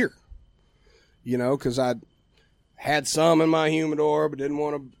a year. You know, because I had some in my humidor, but didn't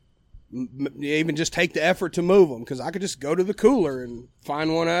want to even just take the effort to move them because I could just go to the cooler and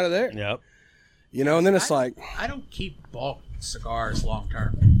find one out of there. Yep. You know, and then it's like I don't keep bulk cigars long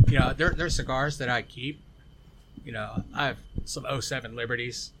term. You know, there's cigars that I keep. You know, I have some 07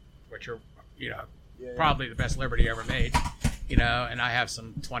 Liberties, which are, you know, probably the best Liberty ever made. You know, and I have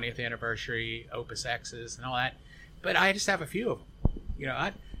some 20th anniversary Opus X's and all that. But I just have a few of them. You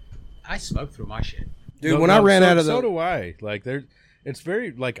know, I smoke through my shit. Dude, I ran out of so do I. Like it's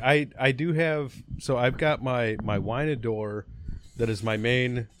very like I do have. So I've got my Winador that is my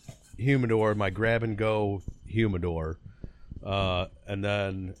main humidor, my grab and go humidor, and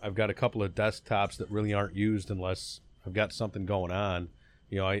then I've got a couple of desktops that really aren't used unless I've got something going on.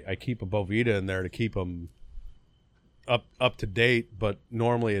 You know, I keep a Bovita in there to keep them up to date, but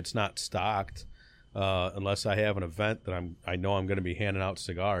normally it's not stocked unless I have an event that I know I'm going to be handing out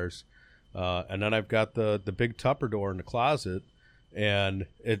cigars. And then I've got the big Tupper door in the closet, and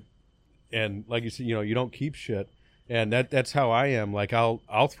like you said, you know, you don't keep shit, and that's how I am. Like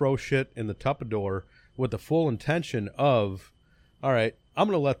I'll throw shit in the Tupper door with the full intention of, all right, I'm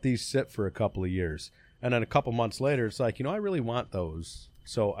gonna let these sit for a couple of years, and then a couple months later, it's like, you know, I really want those,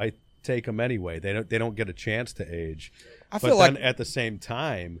 so I take them anyway. They don't get a chance to age. But then at the same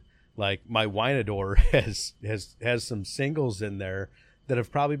time, like my Winador has some singles in there that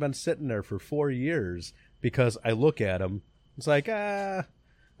have probably been sitting there for 4 years because I look at them. It's like, I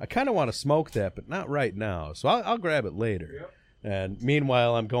kind of want to smoke that, but not right now. So I'll grab it later. Yep. And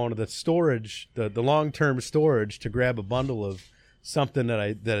meanwhile, I'm going to the storage, the long-term storage, to grab a bundle of something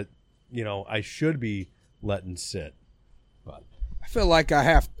that I should be letting sit. But I feel like I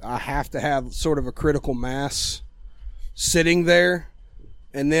have to have sort of a critical mass sitting there,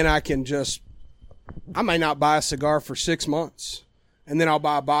 and then I may not buy a cigar for 6 months. And then I'll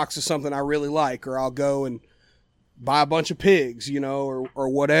buy a box of something I really like, or I'll go and buy a bunch of pigs, you know, or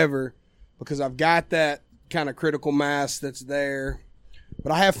whatever, because I've got that kind of critical mass that's there.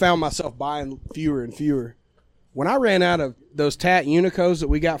 But I have found myself buying fewer and fewer. When I ran out of those Tat Unicos that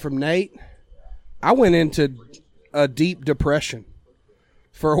we got from Nate, I went into a deep depression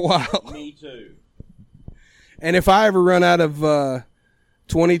for a while. Me too. And if I ever run out of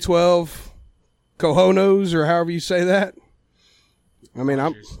 2012 Cojones, or however you say that, I mean,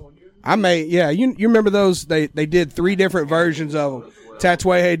 I may, you remember those? They did 3 different versions of them.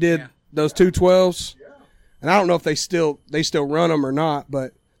 Tatuaje did those 212s, and I don't know if they still run them or not.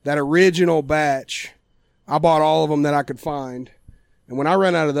 But that original batch, I bought all of them that I could find, and when I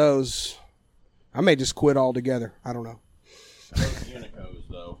run out of those, I may just quit altogether. I don't know. Those Unicos,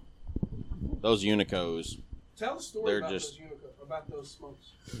 though. Those Unicos. Tell the story about those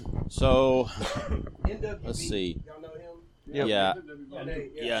smokes. So, NWB, let's see. Y'all know him? Yeah.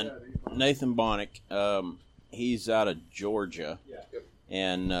 Nathan Bonnick. He's out of Georgia,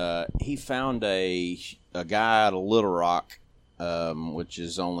 and he found a guy out of Little Rock, which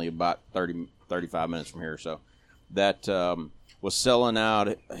is only about 35 minutes from here or so, that was selling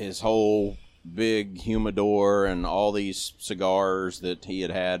out his whole big humidor and all these cigars that he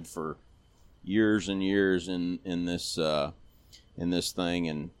had for years and years in this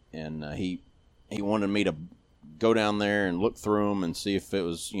thing, and he wanted me to go down there and look through them and see if it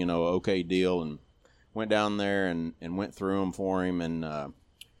was, you know, okay deal, and went down there and went through them for him, and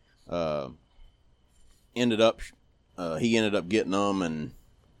he ended up getting them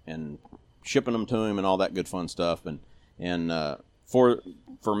and shipping them to him and all that good fun stuff, and for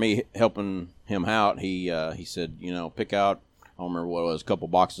me helping him out, he said, you know, pick out, I don't remember what it was, a couple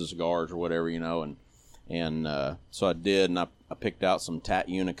boxes of cigars or whatever, you know, and so I did, and I picked out some Tat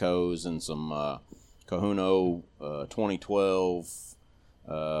Unicos and some Cajuno 2012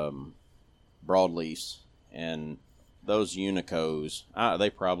 broadleafs, and those Unicos, they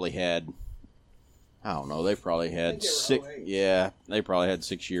probably had, I don't know, they probably had 6. Yeah, they probably had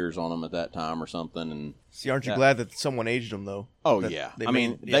 6 years on them at that time or something. And see, aren't you glad that someone aged them though? Oh yeah,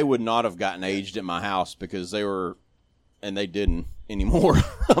 they would not have gotten aged at my house because they were, and they didn't anymore.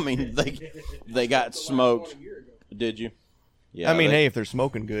 I mean, they got smoked. Did you? Yeah. I mean, hey, if they're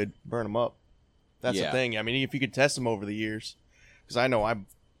smoking good, burn them up. That's the thing. I mean, if you could test them over the years, because I know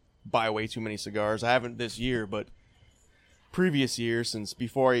buy way too many cigars. I haven't this year, but previous years, since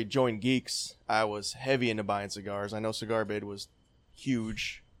before I joined Geeks, I was heavy into buying cigars. I know Cigar Bid was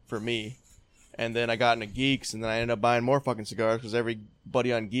huge for me. And then I got into Geeks, and then I ended up buying more fucking cigars because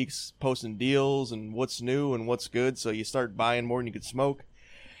everybody on Geeks posting deals and what's new and what's good. So you start buying more than you could smoke.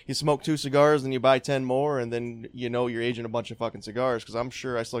 You smoke 2 cigars, then you buy 10 more, and then you know you're aging a bunch of fucking cigars. Because I'm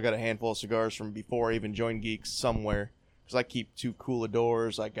sure I still got a handful of cigars from before I even joined Geeks somewhere. Because I keep 2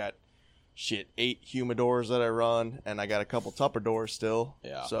 cooladors. I got 8 humidors that I run, and I got a couple Tupperdors still.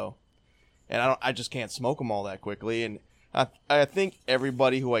 Yeah. So, and I just can't smoke them all that quickly. And I think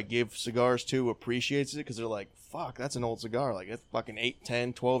everybody who I give cigars to appreciates it because they're like, fuck, that's an old cigar. Like, it's fucking 8,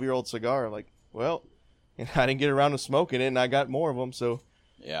 10, 12-year-old cigar. Like, well, and I didn't get around to smoking it, and I got more of them. So,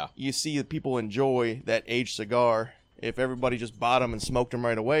 yeah, you see that people enjoy that aged cigar. If everybody just bought them and smoked them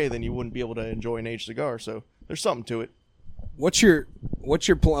right away, then you wouldn't be able to enjoy an aged cigar. So, there's something to it. What's your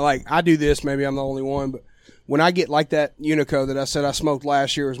plan? Like, I do this, maybe I'm the only one, but when I get like that Unico that I said I smoked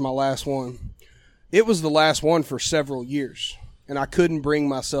last year was my last one, it was the last one for several years, and I couldn't bring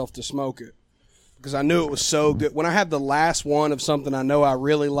myself to smoke it because I knew it was so good. When I have the last one of something I know I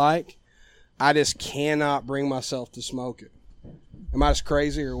really like, I just cannot bring myself to smoke it. Am I just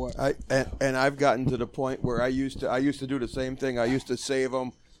crazy or what? And I've gotten to the point where I used to do the same thing. I used to save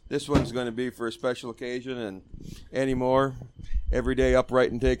them. This one's going to be for a special occasion, and anymore, every day upright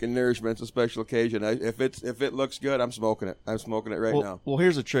and taking nourishment's a special occasion. If it looks good, I'm smoking it. I'm smoking it right now. Well,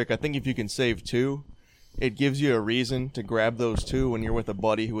 here's a trick. I think if you can save 2, it gives you a reason to grab those 2 when you're with a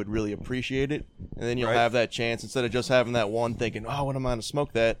buddy who would really appreciate it, and then you'll have that chance instead of just having that one thinking, oh, when am I going to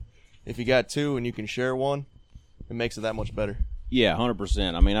smoke that? If you got 2 and you can share one, it makes it that much better. Yeah,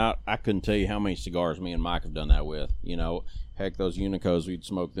 100%. I mean, I couldn't tell you how many cigars me and Mike have done that with. You know, heck, those Unicos, we'd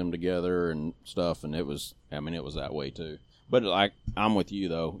smoke them together and stuff, and it was that way too. But like, I'm with you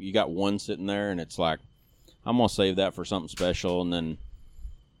though. You got one sitting there, and it's like, I'm gonna save that for something special, and then,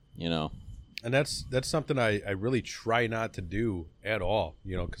 you know. And that's something I really try not to do at all.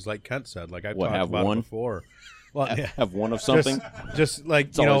 You know, because like Kent said, like I've talked about it before. Well, have one of something. Just like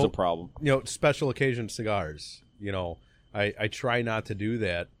it's always a problem. You know, special occasion cigars. You know. I try not to do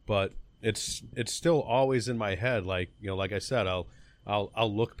that, but it's still always in my head. Like, you know, like I said, I'll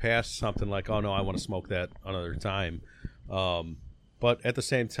look past something like, oh no, I want to smoke that another time. But at the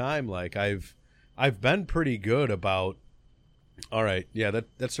same time, like I've been pretty good about, all right, yeah,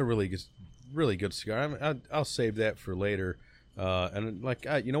 that's a really good cigar. I'll save that for later. And like,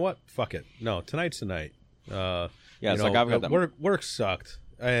 you know what? Fuck it. No, tonight's the night. Yeah, it's like I've got that. Work sucked,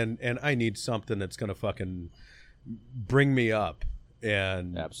 and I need something that's gonna fucking bring me up,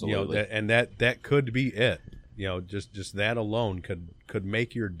 and absolutely, you know, that could be it. You know, just that alone could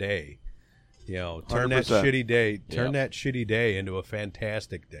make your day. You know, turn 100%. that shitty day into a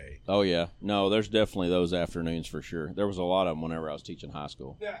fantastic day. Oh yeah, no, there's definitely those afternoons for sure. There was a lot of them whenever I was teaching high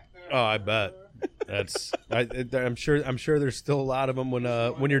school. Oh, I bet. I'm sure there's still a lot of them when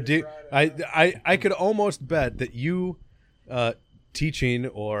you're I could almost bet that you teaching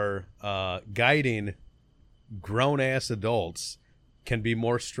or guiding grown-ass adults can be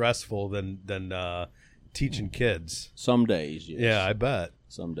more stressful than teaching kids. Some days, yes. Yeah, I bet.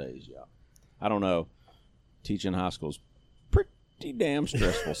 Some days, yeah. I don't know. Teaching high school is pretty damn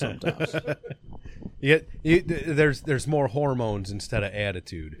stressful sometimes. There's more hormones instead of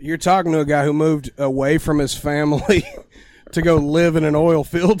attitude. You're talking to a guy who moved away from his family to go live in an oil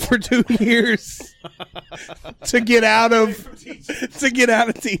field for 2 years to get out of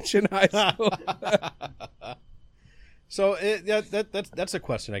teaching high school. So that's a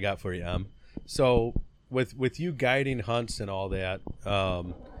question I got for you, So with you guiding hunts and all that,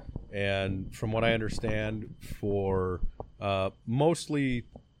 and from what I understand, for mostly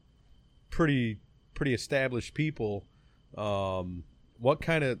pretty established people, what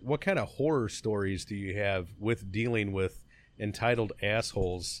kind of horror stories do you have with dealing with entitled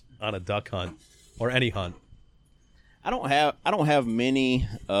assholes on a duck hunt or any hunt? I don't have many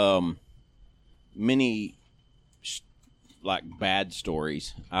like bad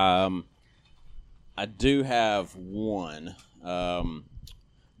stories. I do have one.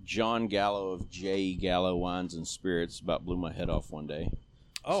 John Gallo of J. Gallo Wines and Spirits about blew my head off one day.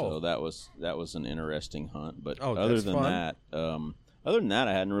 Oh, so that was an interesting hunt. But other than that,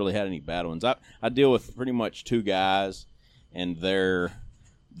 I hadn't really had any bad ones. I deal with pretty much 2 guys and their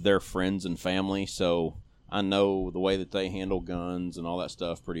friends and family, so I know the way that they handle guns and all that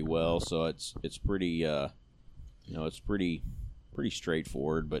stuff pretty well. So it's pretty it's pretty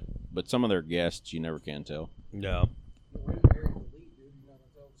straightforward. But some of their guests you never can tell. Yeah.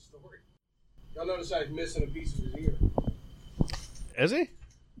 Y'all notice how he's missing a piece of his ear. Is he?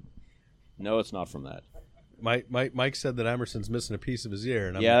 No, it's not from that. Mike said that Emerson's missing a piece of his ear,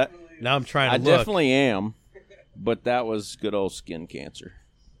 and now I'm trying to I look. definitely am, but that was good old skin cancer.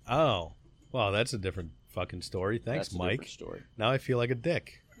 Oh, well, that's a different fucking story. Thanks, That's a Mike. different story. Now I feel like a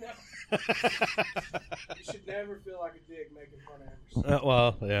dick. You should never feel like a dick making fun of Emerson.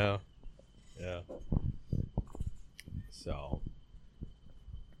 Well, yeah. So,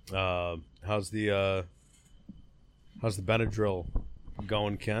 how's the Benadryl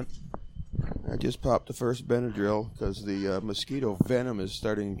going, Kent? I just popped the first Benadryl because the mosquito venom is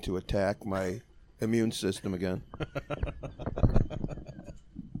starting to attack my immune system again.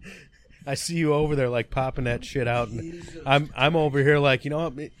 I see you over there like popping that shit out, and I'm over here like, you know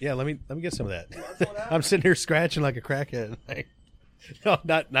what? Yeah, let me get some of that. I'm sitting here scratching like a crackhead. No,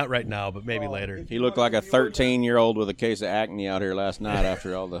 not right now, but maybe later. He looked like a 13-year-old with a case of acne out here last night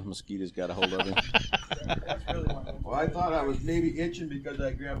after all the mosquitoes got a hold of him. Well, I thought I was maybe itching because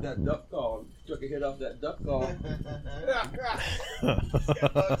I grabbed that duck call and took a hit off that duck call.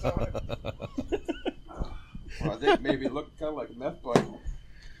 Well, I think maybe it looked kind of like a meth pipe.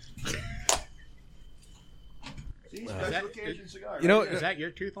 See, special occasion cigar. You know, Is that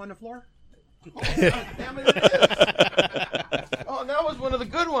your tooth on the floor? Damn it, it is. Oh, that was one of the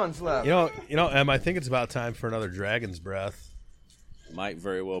good ones left. You know, Em, I think it's about time for another Dragon's Breath. Might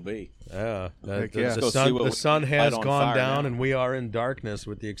very well be. Yeah, Heck yeah. Let's go see what the we sun light has on gone fire down, now. and we are in darkness,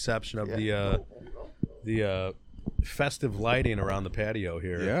 with the exception of the festive lighting around the patio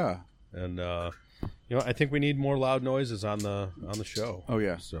here. Yeah. And you know, I think we need more loud noises on the show. Oh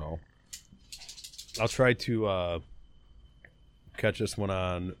yeah. So I'll try to catch this one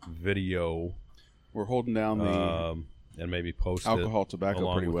on video. We're holding down the and maybe post alcohol it tobacco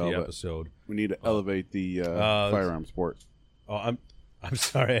along pretty with well, the but episode. we need to elevate the firearm sport. Oh, I'm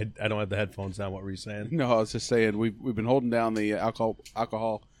sorry, I don't have the headphones on. What were you saying? No, I was just saying we've been holding down the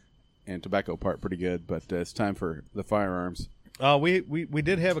alcohol and tobacco part pretty good, but it's time for the firearms. We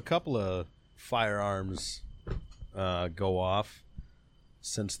did have a couple of firearms go off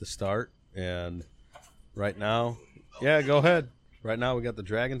since the start, and right now, yeah, go ahead. Right now, we got the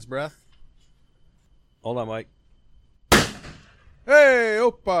Dragon's Breath. Hold on, Mike. Hey,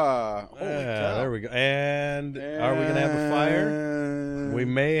 Opa! Holy Yeah, cow. there we go. And are we gonna have a fire? We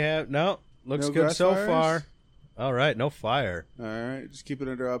may have. No, looks No good grass so fires? far. All right, no fire. All right, just keep it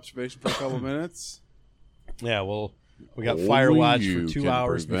under observation for a couple minutes. Yeah, well, we got Only fire watch you for 2 can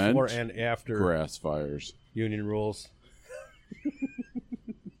hours prevent before and after Grass fires. union rules.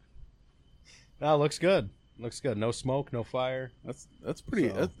 No, looks good. Looks good. No smoke, no fire. That's pretty.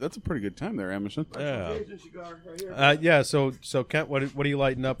 That's a pretty good time there, Emerson. Yeah. Occasion cigar right here. Yeah. So Kent, what are you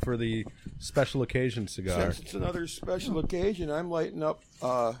lighting up for the special occasion cigar? Since it's another special occasion, I'm lighting up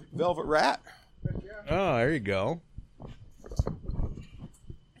Velvet Rat. Oh, there you go.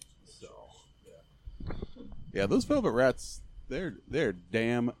 Yeah, those Velvet Rats, they're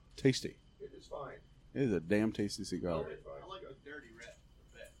damn tasty. It is fine. It is a damn tasty cigar. I like a dirty rat.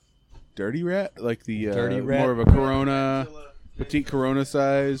 Dirty Rat, like the Dirty Rat. more of a Corona, petite Corona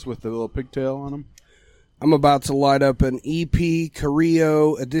size with the little pigtail on them. I'm about to light up an EP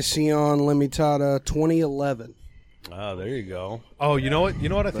Carrillo Edición Limitada 2011. Oh, there you go. Oh, you know what?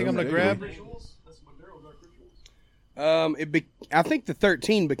 I think I'm gonna grab. I think the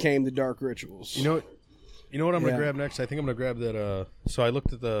 13 became the Dark Rituals. You know what I'm gonna Yeah. grab next? I think I'm gonna grab that. So I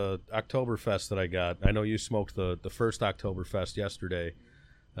looked at the Oktoberfest that I got. I know you smoked the first Oktoberfest yesterday.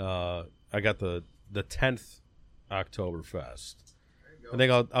 I got the 10th Oktoberfest. I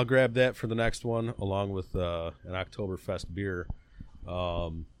think I'll grab that for the next one, along with an Oktoberfest beer.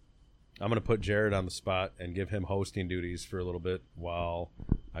 I'm gonna put Jared on the spot and give him hosting duties for a little bit while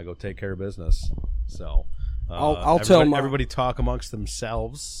I go take care of business. So I'll tell everybody talk amongst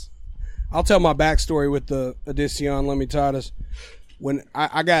themselves. I'll tell my backstory with the Edición Limitadas. When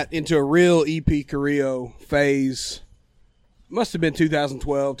I got into a real EP Carrillo phase, must have been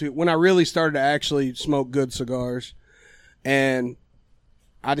 2012, when I really started to actually smoke good cigars. And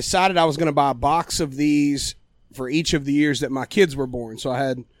I decided I was going to buy a box of these for each of the years that my kids were born. So I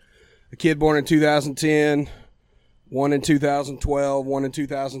had a kid born in 2010, one in 2012, one in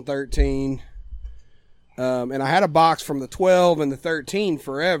 2013. And I had a box from the 12 and the 13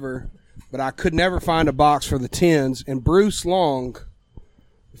 forever, but I could never find a box for the 10s. And Bruce Long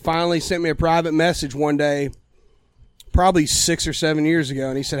finally sent me a private message one day, probably 6 or 7 years ago,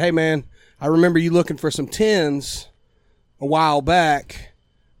 and he said, "Hey, man, I remember you looking for some 10s a while back.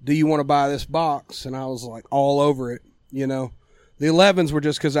 Do you want to buy this box?" And I was like all over it, you know. The 11s were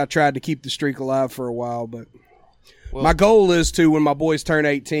just because I tried to keep the streak alive for a while, but my goal is to, when my boys turn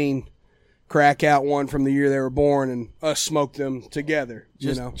 18, crack out one from the year they were born and us smoke them together.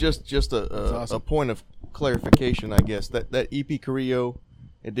 Just a point of clarification, I guess. That EP Carrillo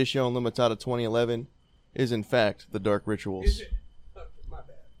Edition Limitada 2011 is in fact the Dark Rituals. Is it? Oh, my bad.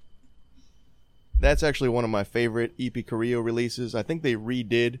 That's actually one of my favorite EP Carrillo releases. I think they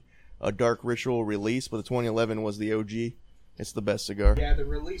redid a Dark Ritual release, but the 2011 was the OG. It's the best cigar. Yeah, the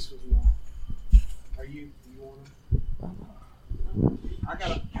release was not. Are you want to? I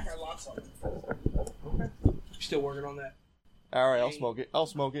got lots of them. Okay. You still working on that? All right, I'll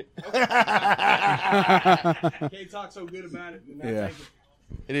smoke it. Can't talk so good about it. Yeah.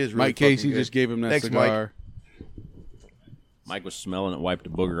 It is really Mike Casey fucking good. just gave him that Thanks, cigar. Mike was smelling it, wiped a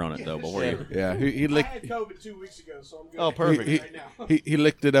booger on it though before you. Yeah, he I licked. had COVID 2 weeks ago, so I'm good. Oh, perfect. Right now. He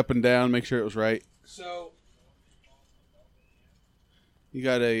licked it up and down, make sure it was right. So You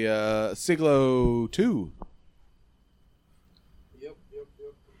got a Siglo 2. Yep.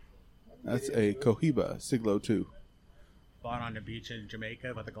 That's a Cohiba Siglo 2. Bought on the beach in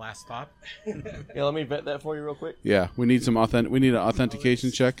Jamaica with a glass top. Yeah, let me vet that for you real quick. Yeah, we need some we need an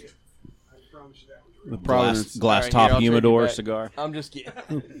authentication check. I promise you that one. The Glass, Providence. glass All right, top here, I'll take it humidor back. cigar. I'm just kidding.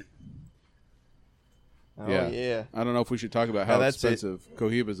 Oh, Yeah. yeah. I don't know if we should talk about how that's it. expensive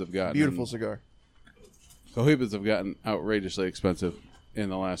Cohibas have gotten. Beautiful cigar. Cohibas have gotten outrageously expensive in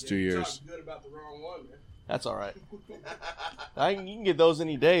the last 2 years. Talking good about the wrong one, man. That's all right. You can get those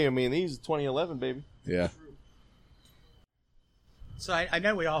any day. I mean, these 2011, baby. Yeah. So I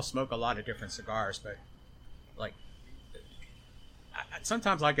know we all smoke a lot of different cigars, but like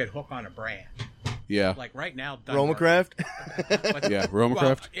sometimes I get hooked on a brand. Yeah. Like right now, Romacraft? Yeah,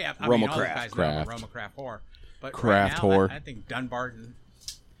 Romacraft? Yeah, I mean, all the guys know I'm a Craft. Romacraft whore. But Craft right now, whore. I think Dunbarton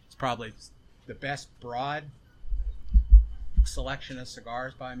is probably the best broad selection of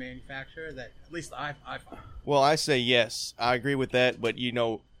cigars by a manufacturer that at least I find. Well, I say yes. I agree with that, but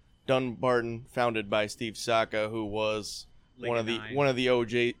Dunbarton, founded by Steve Saka, who was one of the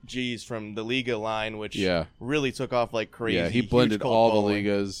OGs from the Liga line, which really took off like crazy. Yeah, he Huge blended cult all following. the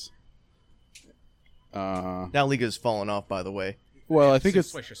Ligas. Now Liga's fallen off, by the way. Well, I think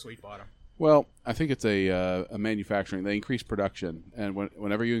it's Swisher Sweet Bottom. Well, I think it's a manufacturing. They increase production, and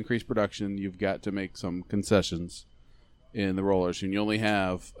whenever you increase production, you've got to make some concessions in the rollers, and you only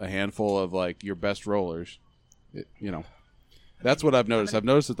have a handful of like your best rollers. That's what I've noticed. I've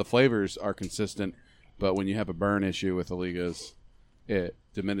noticed that the flavors are consistent, but when you have a burn issue with the Ligas, it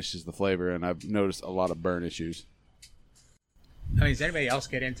diminishes the flavor, and I've noticed a lot of burn issues. I mean, does anybody else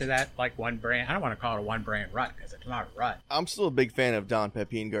get into that like one brand? I don't want to call it a one brand rut because it's not a rut. I'm still a big fan of Don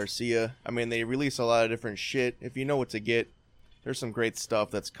Pepin Garcia. I mean, they release a lot of different shit. If you know what to get, there's some great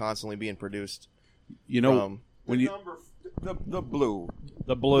stuff that's constantly being produced. When you The blue.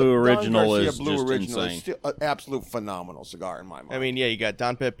 The blue Don original Garcia is blue just original insane. is still an absolute phenomenal cigar in my mind. I mean, yeah, you got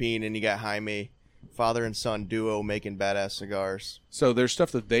Don Pepin and you got Jaime, father and son duo making badass cigars. So there's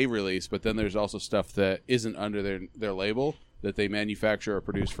stuff that they release, but then there's also stuff that isn't under their label that they manufacture or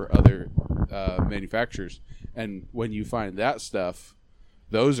produce for other manufacturers. And when you find that stuff,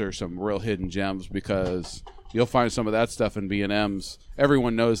 those are some real hidden gems because you'll find some of that stuff in B&Ms.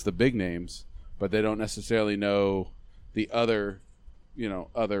 Everyone knows the big names, but they don't necessarily know the other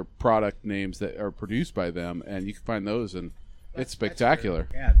product names that are produced by them, and you can find those, and it's spectacular.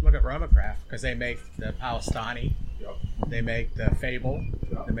 Yeah, look at Romacraft because they make the Palestani, they make the Fable,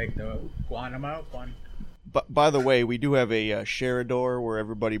 they make the Guantanamo. But by the way, we do have a shareador where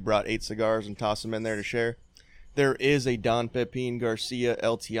everybody brought 8 cigars and tossed them in there to share. There is a Don Pepin Garcia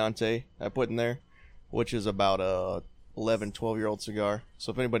El Tiante I put in there, which is about a 11, 12-year-old cigar.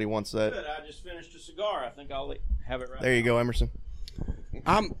 So if anybody wants that. Good, I just finished a cigar. I think I'll have it right There you go, Emerson.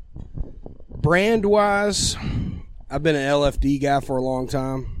 I'm brand wise, I've been an LFD guy for a long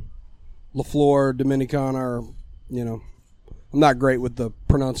time. LaFleur, Dominicana, are, I'm not great with the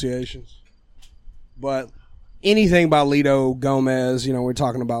pronunciations. But anything by Lito Gomez, we're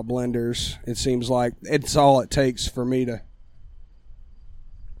talking about blenders. It seems like it's all it takes for me to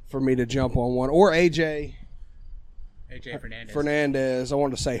jump on one. Or AJ Fernandez. I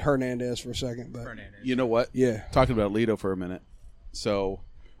wanted to say Hernandez for a second, but Fernandez. You know what? Yeah. Talking about Lido for a minute. So,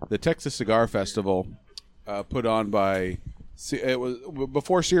 the Texas Cigar Festival, put on by, it was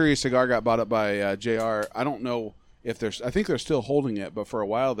before Serious Cigar got bought up by JR. I don't know if I think they're still holding it, but for a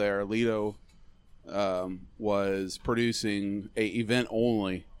while there, Lido was producing a event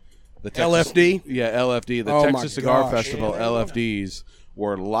only. The Texas, LFD? Yeah, LFD. The Oh my Texas Cigar gosh. Festival LFDs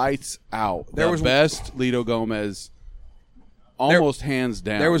were lights out. There The was best Lido Gomez, almost hands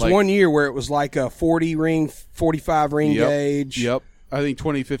down. there was Like, one year where it was like a 40 ring, 45 ring gauge. Yep. I think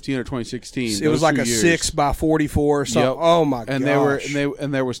 2015 or 2016. It was like a 6x44 or something. Yep. Oh my and gosh.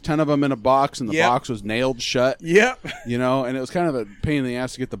 and there was 10 of them in a box, and the box was nailed shut. Yep. You know, and it was kind of a pain in the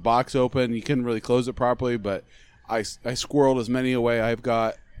ass to get the box open. You couldn't really close it properly, but I squirreled as many away. I've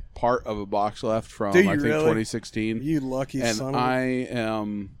got part of a box left from I think 2016. You lucky and son of I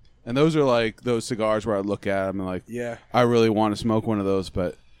am. And those are like those cigars where I look at them and like, yeah, I really want to smoke one of those,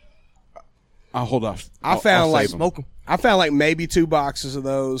 but I'll hold off. I found like maybe 2 boxes of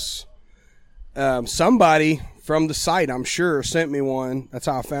those. Somebody from the site, I'm sure, sent me one. That's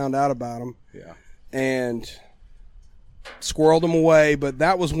how I found out about them. Yeah. And squirreled them away, but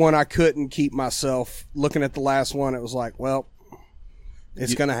that was one I couldn't keep myself. Looking at the last one, it was like, well,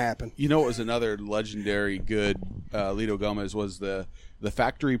 it's going to happen. You know what was another legendary good Lito Gomez was the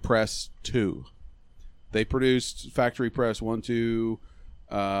Factory Press 2. They produced Factory Press 1, 2,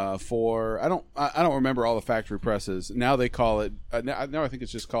 4. I don't remember all the factory presses. Now they call it. Now I think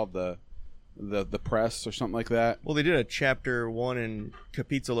it's just called the press or something like that. Well, they did a chapter 1 in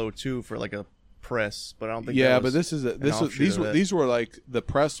Capitolo 2 for like a press, but I don't think. Yeah, that was but these were like the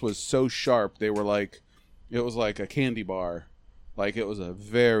press was so sharp. They were like it was like a candy bar, like it was a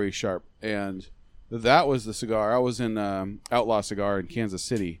very sharp. And that was the cigar. I was in Outlaw Cigar in Kansas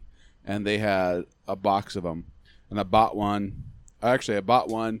City, and they had a box of them, and I bought one. I bought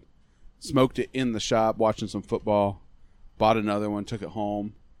one, smoked it in the shop watching some football, bought another one, took it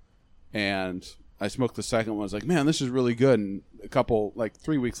home, and I smoked the second one. I was like, man, this is really good. And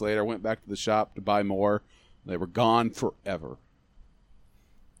 3 weeks later, I went back to the shop to buy more. They were gone forever.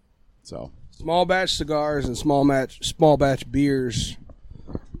 So small batch cigars and small batch beers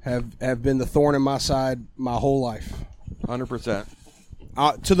have been the thorn in my side my whole life. 100%.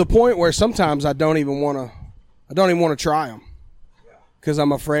 To the point where sometimes I don't even want to try them. Because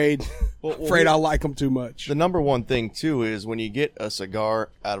I'm afraid I'll like them too much. The number one thing, too, is when you get a cigar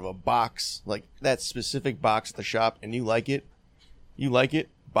out of a box, like that specific box at the shop, and you like it,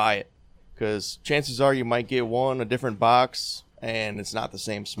 buy it. Because chances are you might get a different box, and it's not the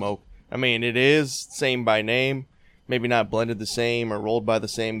same smoke. I mean, it is same by name, maybe not blended the same or rolled by the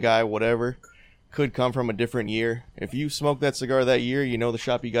same guy, whatever. Could come from a different year. If you smoke that cigar that year, you know the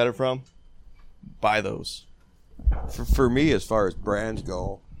shop you got it from, buy those. For me, as far as brands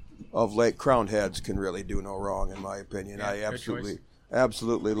go, of late, Crown Heads can really do no wrong, in my opinion. Yeah, I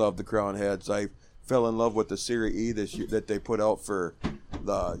absolutely love the Crown Heads. I fell in love with the Series E this year that they put out for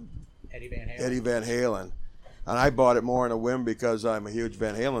the Eddie Van Halen. And I bought it more on a whim because I'm a huge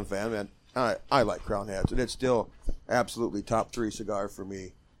Van Halen fan, and I like Crown Heads. And it's still absolutely top 3 cigar for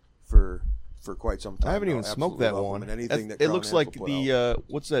me for quite some time. I haven't even smoked that one. It looks like the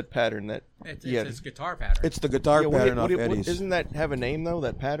what's that pattern that? It's guitar pattern. It's the guitar pattern off Eddie's. Doesn't that have a name though?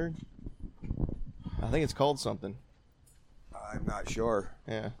 That pattern? I think it's called something. I'm not sure.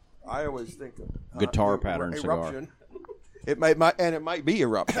 Yeah. I always think of guitar pattern Eruption. cigar. It might be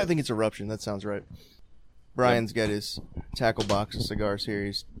Eruption. I think it's Eruption. That sounds right. Brian's got his tackle box of cigars here.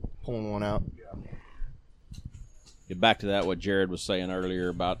 He's pulling one out. Get back to that what Jared was saying earlier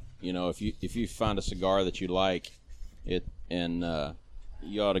about, you know, if you find a cigar that you like, you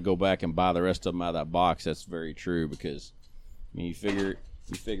ought to go back and buy the rest of them out of that box. That's very true because I mean you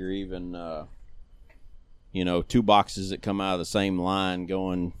figure even 2 boxes that come out of the same line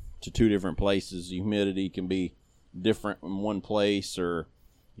going to 2 different places, the humidity can be different in one place or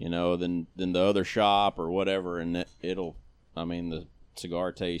than the other shop or whatever, and the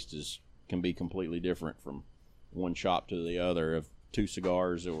cigar taste can be completely different from one shop to the other of 2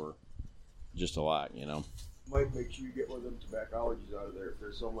 cigars that were just alike, Might make sure you get one of them tobaccologies out of there. If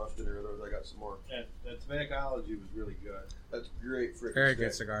there's some left in there, otherwise I got some more. And the tobaccology was really good. That's great. Very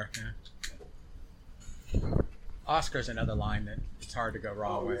good cigar. Yeah. Oscar's another line that it's hard to go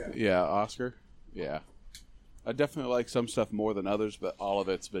wrong with. Yeah, Oscar. Yeah. I definitely like some stuff more than others, but all of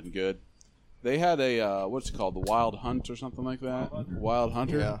it's been good. They had a, what's it called, the Wild Hunt or something like that? Wild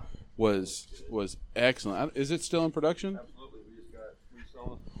Hunter. Yeah. Was excellent. Is it still in production? Absolutely.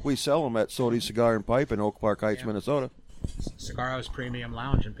 We sell them at Sodi Cigar and Pipe in Oak Park Heights, Minnesota. Cigarro's Premium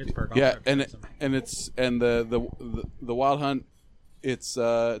Lounge in Pittsburgh. Yeah, also and the Wild Hunt, it's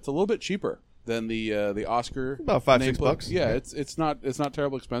a little bit cheaper than the Oscar. About $5-6. Yeah, it's not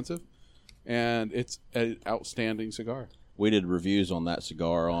terribly expensive, and it's an outstanding cigar. We did reviews on that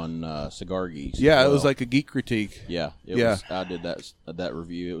cigar on Cigar Geeks. Yeah, it was like a geek critique. Yeah, I did that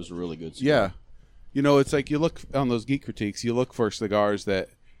review. It was a really good cigar. Yeah, it's like you look on those geek critiques. You look for cigars that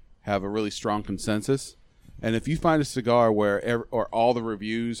have a really strong consensus, and if you find a cigar where all the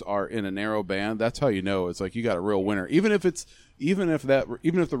reviews are in a narrow band, that's how you know it's like you got a real winner. Even if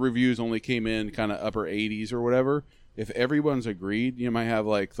the reviews only came in kind of upper 80s or whatever, if everyone's agreed, you might have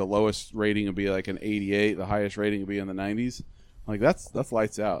like the lowest rating would be like an 88, the highest rating would be in the 90s. Like that's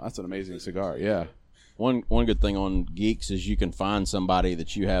lights out. That's an amazing cigar. Yeah. One good thing on Geeks is you can find somebody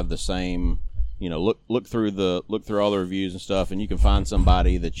that you have the same, look through all the reviews and stuff, and you can find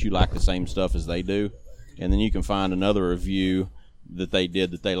somebody that you like the same stuff as they do, and then you can find another review that they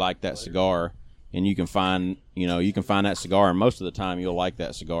did that they like that cigar, and you can find that cigar, and most of the time you'll like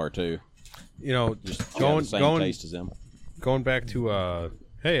that cigar too. Just the same taste as them. Going back to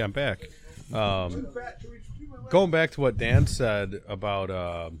hey, I'm back. Going back to what Dan said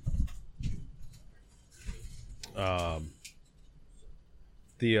about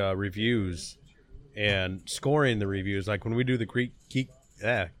the reviews and scoring the reviews, like when we do the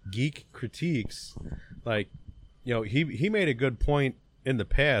geek critiques, like he made a good point in the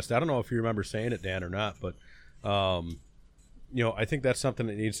past. I don't know if you remember saying it, Dan, or not, but I think that's something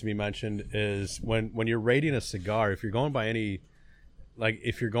that needs to be mentioned is when you're rating a cigar, if you're going by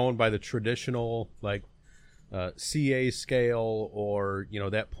if you're going by the traditional CA scale or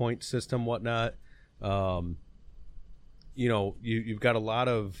that point system, whatnot, you've got a lot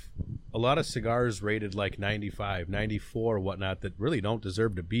of cigars rated like 95, 94, whatnot, that really don't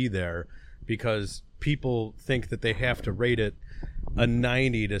deserve to be there because people think that they have to rate it a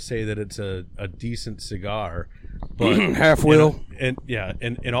 90 to say that it's a decent cigar. But half wheel.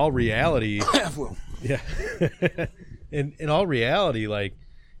 In all reality, half wheel. Yeah. in all reality,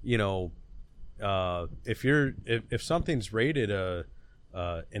 if something's rated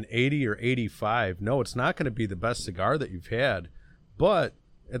an 80 or 85, no, it's not going to be the best cigar that you've had. But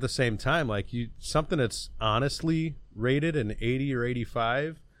at the same time, something that's honestly rated an 80 or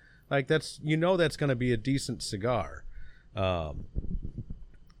 85, that's going to be a decent cigar.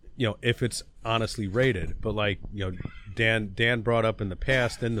 If it's honestly rated. But Dan brought up in the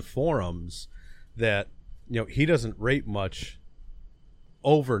past in the forums that he doesn't rate much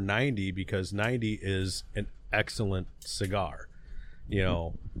over 90 because 90 is an excellent cigar.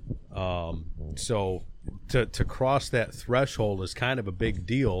 So to cross that threshold is kind of a big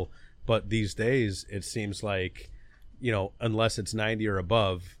deal, but these days it seems like unless it's 90 or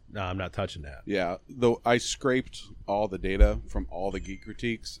above, no, I'm not touching that. Yeah, though I scraped all the data from all the geek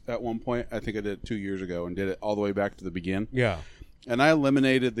critiques at one point. I think I did it 2 years ago and did it all the way back to the beginning. Yeah. And I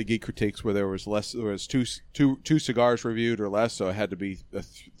eliminated the geek critiques where there was less. There was two cigars reviewed or less, so it had to be a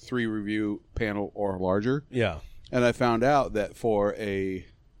 3 review panel or larger. Yeah. And I found out that for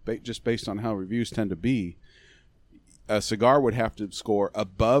just based on how reviews tend to be, a cigar would have to score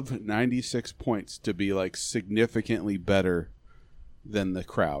above 96 points to be significantly better than the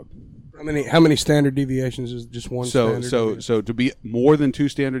crowd. How many standard deviations is just one? So to be more than 2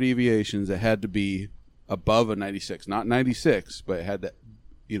 standard deviations, it had to be above a 96, not 96, but it had to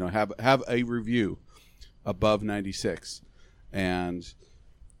have a review above 96, and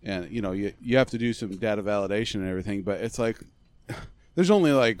you have to do some data validation and everything, but it's there's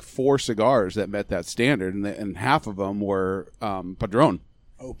only 4 cigars that met that standard, and half of them were Padron.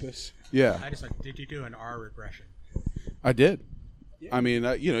 Opus. Yeah. Did you do an R regression? I did. Yeah. I mean,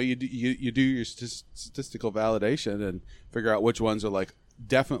 you do your statistical validation and figure out which ones are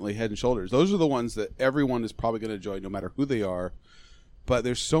definitely head and shoulders. Those are the ones that everyone is probably going to enjoy, no matter who they are. But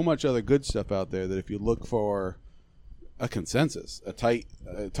there's so much other good stuff out there that if you look for a consensus, a tight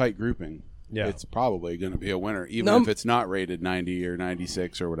grouping, it's probably going to be a winner, even if it's not rated 90 or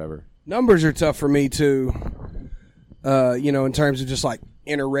 96 or whatever. Numbers are tough for me too. In terms of just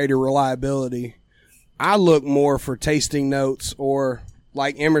inter-rater reliability. I look more for tasting notes, or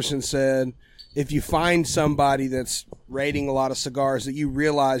like Emerson said, if you find somebody that's rating a lot of cigars that you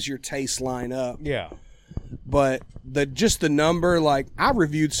realize your tastes line up. Yeah. But the number, I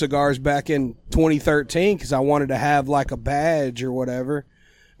reviewed cigars back in 2013 because I wanted to have a badge or whatever,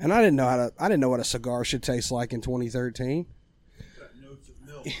 and I didn't know what a cigar should taste like in 2013.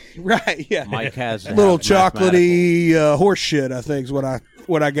 Right, yeah. Mike has a little chocolatey horse shit, I think, is what I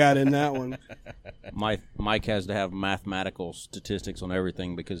got in that one. Mike has to have mathematical statistics on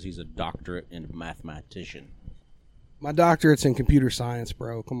everything because he's a doctorate in mathematician. My doctorate's in computer science,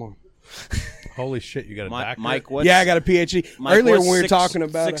 bro. Come on. Holy shit, you got a doctorate? Mike, yeah, I got a PhD. Mike, earlier when we were talking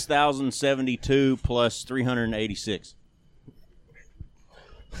about 6,072 plus 386.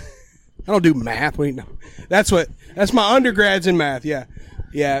 I don't do math. Wait, no. That's my undergrad's in math. Yeah.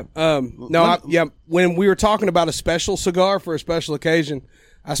 Yeah. When we were talking about a special cigar for a special occasion,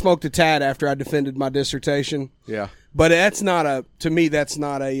 I smoked a tad after I defended my dissertation. Yeah. But that's not a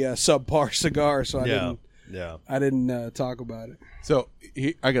subpar cigar, so I didn't talk about it. So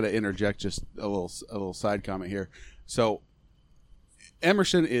I got to interject just a little side comment here. So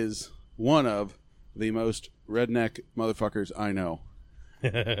Emerson is one of the most redneck motherfuckers I know.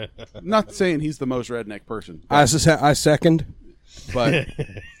 Not saying he's the most redneck person. I second. But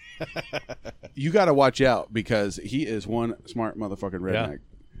you got to watch out because he is one smart motherfucking redneck.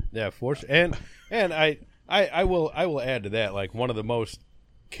 Yeah, for sure. And I will add to that, like, one of the most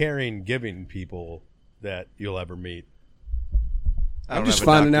caring, giving people that you'll ever meet. I'm just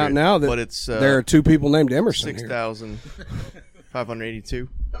finding out now that but it's, there are two people named Emerson. 6,582.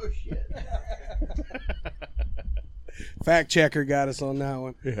 Oh shit. Fact checker got us on that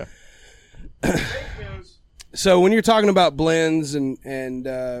one. Yeah. So when you're talking about blends and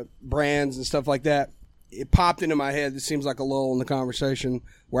brands and stuff like that, it popped into my head. This seems like a lull in the conversation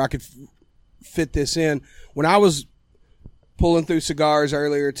where I could fit this in. When I was pulling through cigars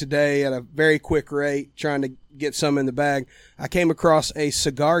earlier today at a very quick rate, trying to get some in the bag, I came across a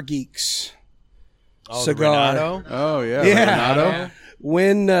Cigar Geeks cigar. Oh, yeah. Yeah. Renato.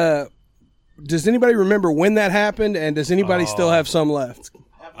 When does anybody remember when that happened, and does anybody still have some left?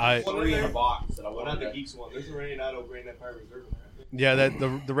 I 3 in a box. That I want the Geeks one. There's a Reynado Grand Empire Reserve in there. I think. Yeah, that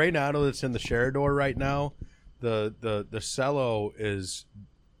the Reynado that's in the Sharador right now, the cello is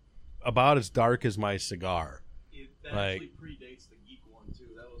about as dark as my cigar. That Like- actually predates the Geek one too.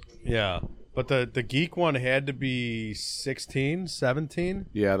 That was when Yeah, but the Geek one had to be 16, 17.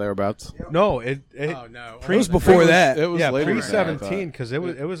 Yeah, thereabouts. No, it Oh no! It was before that. It was yeah, later. pre than that, I thought. 17 because it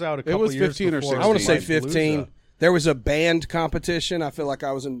was out a couple was years 15 or before 16. I want to say Palooza. 15. There was a band competition. I feel like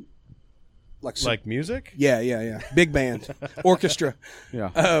I was in Like music? yeah, big band, orchestra.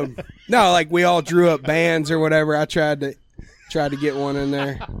 Yeah. No, like we all drew up bands or whatever. I tried to get one in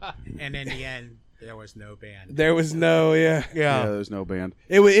there. And in the end, there was no band. There was no, Yeah, there's no band.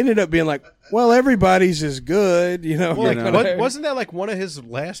 It ended up being like, well, everybody's as good, you know. Well, like, like, wasn't that like one of his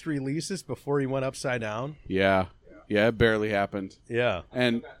last releases before he went upside down? Yeah. Yeah, it barely happened. Yeah.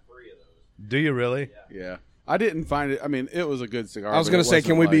 And, Do you really? yeah. I didn't find it. I mean, it was a good cigar. I was but going it to say, wasn't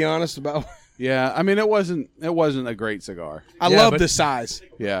can we be like- honest about? Yeah, I mean, it wasn't a great cigar. I Yeah, love but- the size.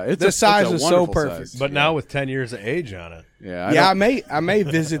 Yeah, it's The size it's a is so wonderful perfect. size. But now with 10 years of age on it. Yeah, I don't- may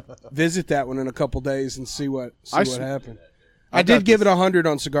visit that one in a couple days and see what I happened. I I did got give this- it 100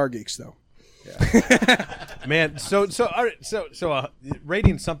 on Cigar Geeks though. Man, so all right, so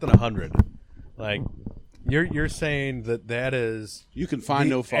rating something 100. Like you're saying that is you can find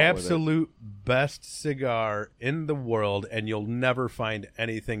the no fault absolute best cigar in the world, and you'll never find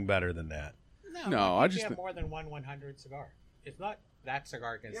anything better than that. No, I just have think- more than one 100 cigar. It's not that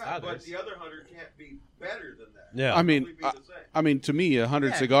cigar against Yeah, but others. the other 100 can't be better than that. Yeah. I mean, Only be the same. I mean, to me, 100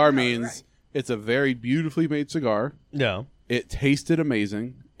 Yeah, cigar yeah, means right. it's a very beautifully made cigar. Yeah. It tasted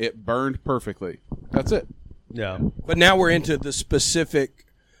amazing. It burned perfectly. That's it. Yeah. But now we're into the specific.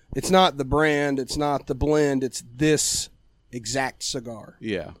 It's not the brand. It's not the blend. It's this exact cigar.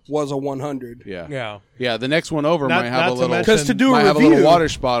 Yeah, Was a 100. yeah, Yeah. yeah. The next one over Not- might not have a to little mention- Because to do might a have a review, little water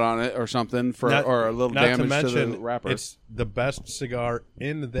spot on it or something for Not- or a little not damage to to mention, the wrapper. it's the best cigar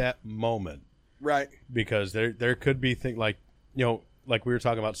in that moment right? because there could be things like, you know, like we were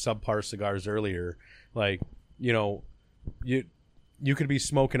talking about subpar cigars earlier. Like, you know, you could be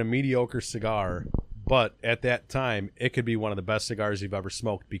smoking a mediocre cigar, but at that time it could be one of the best cigars you've ever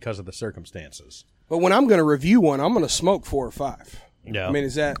smoked because of the circumstances. But when I'm going to review one, I'm going to smoke 4 or 5. Yeah. I mean,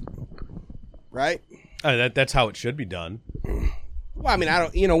 is that right? That's how it should be done. Well, I mean, I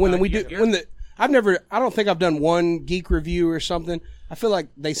don't. You know, when we do when the I don't think I've done one geek review or something. I feel like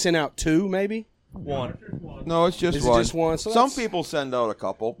they sent out 2, maybe. One. No, it's just Is it one. just one? So Some that's- people send out a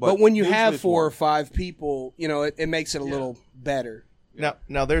couple, But when you usually have it's 4 or one. 5 people, you know, it makes it a little better.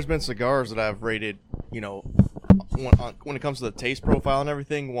 Now, there's been cigars that I've rated, you know, when it comes to the taste profile and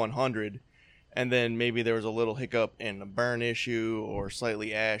everything, 100, and then maybe there was a little hiccup in the burn issue or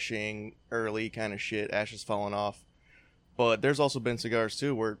slightly ashing early kind of shit, ashes falling off. But there's also been cigars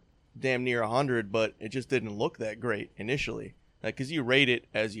too where damn near 100, but it just didn't look that great initially, like because you rate it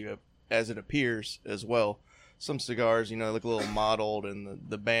as it appears as well. Some cigars, you know, look a little mottled and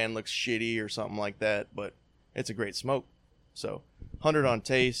the band looks shitty or something like that, but it's a great smoke. So 100 on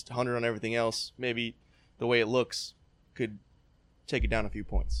taste, 100 on everything else. Maybe the way it looks could take it down a few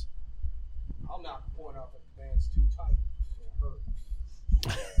points. I'll knock the point off if the band's too tight.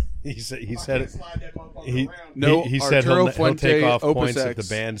 He said it. No he said Arturo he'll Fuente take off Opus points if X.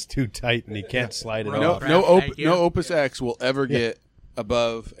 the band's too tight and he can't slide it no off. Thank you. no Opus X will ever get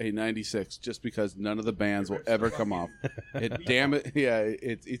above a 96 just because none of the bands will ever come off. Damn it, yeah,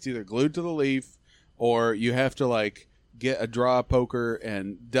 it's either glued to the leaf or you have to like get a draw poker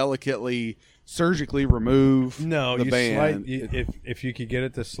and delicately, surgically remove the band. If you could get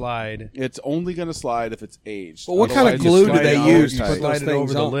it to slide. It's only going to slide if it's aged. But what kind of glue do they use to put those Slide it over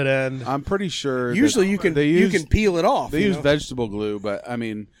things the on? lid end. I'm pretty sure. Usually you can peel it off. They use vegetable glue, but I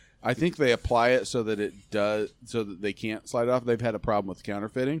mean, I think they apply it so that they can't slide off. They've had a problem with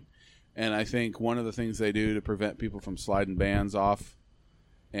counterfeiting, and I think one of the things they do to prevent people from sliding bands off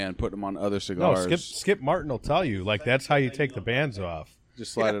and putting them on other cigars. No, Skip Martin will tell you, like, that's how you take the bands off.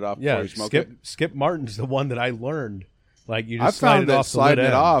 Just slide it off Yeah, before you smoke it. Skip Martin's the one that I learned. Like, you just I've slide found it that off the sliding lid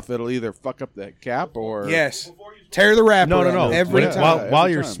it end. off, it'll either fuck up the cap or Yes. Tear the wrapper. No. Every When- time. While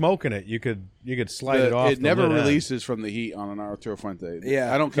you're time. smoking it, you could slide it off. It never the lid end. releases from the heat on an Arturo Fuente.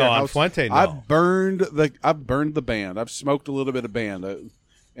 Yeah. I don't care. No, how on Fuente, no. I've burned the band. I've smoked a little bit of band,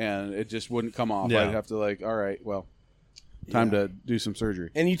 and it just wouldn't come off. Yeah. I'd have to all right, well, time to do some surgery.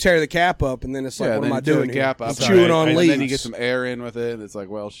 And you tear the cap up, and then it's like, what then am I you tear doing the here? cap I'm up, chewing on and leaves. then you get some air in with it. And it's like,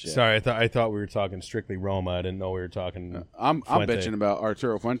 well, shit. Sorry, I thought we were talking strictly Roma. I didn't know we were talking. I'm Fuente. bitching about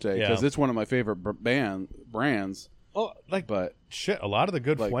Arturo Fuente because Yeah. it's one of my favorite brands. Oh, But shit, a lot of the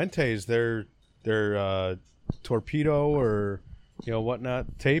good Like- Fuentes, they're torpedo or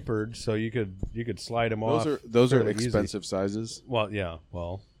whatnot tapered, so you could slide them off. Those are fairly easy. expensive sizes. Well, yeah.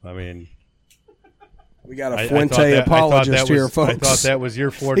 Well, I mean, We got a I Fuente thought that apologist here, was- folks. I thought that was your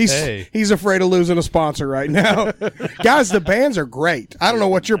forte. He's afraid of losing a sponsor right now. Guys, the bands are great. I don't know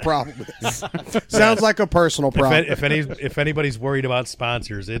what your problem is. Sounds like a personal problem. If anybody's worried about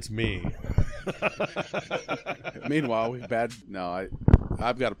sponsors, it's me. Meanwhile,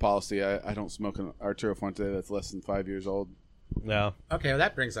 I've got a policy. I don't smoke an Arturo Fuente that's less than 5 years old. No. Okay, well,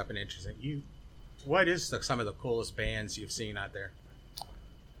 that brings up an interesting. What is some of the coolest bands you've seen out there?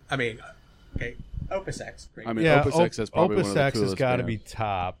 I mean, okay, Opus X. Great. I mean, Yeah, Opus X is probably Opus one of the X has coolest got to be bands.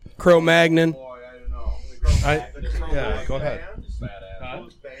 top. Cro-Magnon. Boy, I don't know. Yeah, go ahead.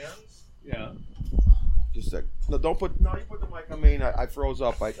 Those bands. Yeah. Just a sec. No, don't put. No, you put the mic on me. And I froze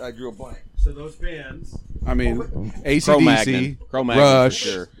up. I drew a blank. So those bands. I mean, Cro-Magnon. AC/DC, Cro-Magnon for Rush,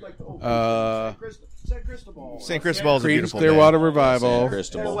 sure. San Cristobal. St. Cristobal's a Creedence beautiful Clearwater band. Revival. San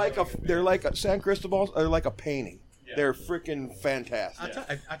Cristobal. They're like a San Cristobal. They're like a painting. They're freaking fantastic.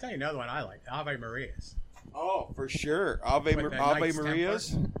 I'll tell you another one I like. Ave Marias. Oh, for sure. Ave With the Ave Knights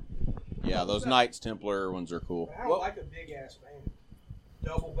Marias. Yeah, those Knights Templar ones are cool. I don't like a big ass band.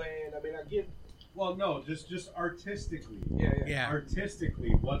 Double band. I mean, I get. Well, no, just artistically. Yeah. Artistically,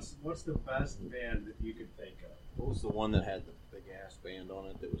 what's the best band that you could think of? What was the one that had the big ass band on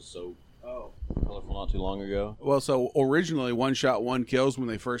it that was so colorful not too long ago? Well, so originally One Shot One Kills when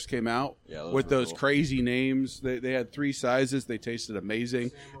they first came out Yeah, those with were those cool. crazy names. They had 3 sizes. They tasted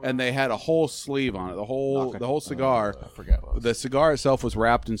amazing, and they had a whole sleeve on it. The whole cigar. I forgot what. The cigar itself was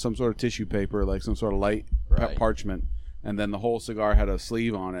wrapped in some sort of tissue paper, like some sort of light Right. parchment, and then the whole cigar had a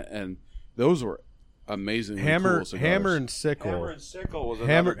sleeve on it, and those were amazingly cool cigars. Hammer and Sickle. Hammer and Sickle was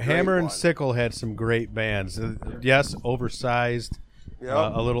another great Hammer and one. Sickle had some great bands. Yes, oversized, Yep.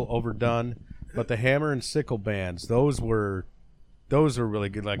 a little overdone, but the Hammer and Sickle bands, those were really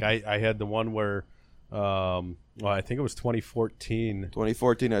good. Like I had the one where, I think it was 2014.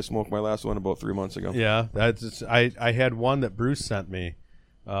 2014. I smoked my last one about 3 months ago. Yeah, I had one that Bruce sent me,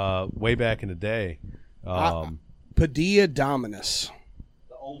 way back in the day. Padilla Dominus.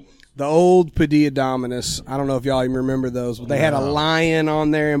 The old Padilla Dominus. I don't know if y'all even remember those, but they had a lion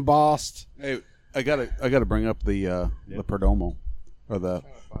on there embossed. Hey, I gotta bring up the Perdomo, or the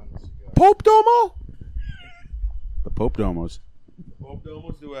Pope Domo. The Pope Domos. Both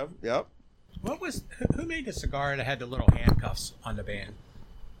Domos do have. Yep. Who made the cigar that had the little handcuffs on the band?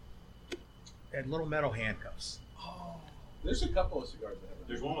 They had little metal handcuffs. There's a couple of cigars that have it.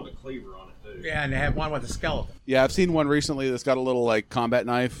 There's one with a cleaver on it too. Yeah, and they had one with a skeleton. Yeah, I've seen one recently that's got a little like combat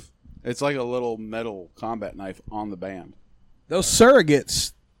knife. It's like a little metal combat knife on the band. Those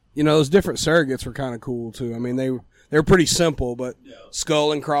surrogates, those different surrogates were kind of cool too. I mean, they were pretty simple, but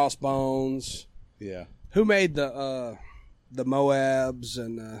skull and crossbones. Yeah. Who made the Moabs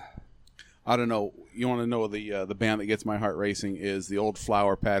and? I don't know. You want to know the band that gets my heart racing is the old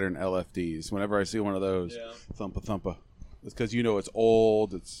flower pattern LFDs. Whenever I see one of those, thumpa thumpa. It's because it's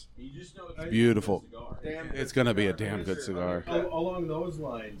old. It's beautiful. It's gonna be a damn good cigar. Along those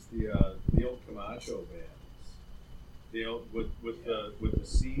lines, the old Camacho bands, the old with the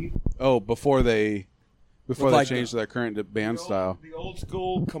C. Oh, before they like changed their current band style. The old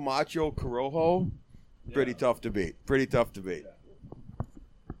school Camacho Corojo. Pretty tough to beat.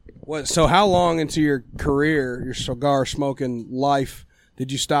 What? So, how long into your career, your cigar smoking life,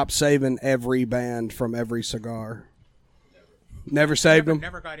 did you stop saving every band from every cigar? Never saved them.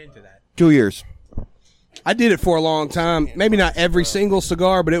 Never got into that. 2 years. I did it for a long time. Maybe not every single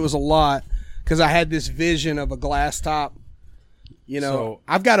cigar, but it was a lot because I had this vision of a glass top. You know, So-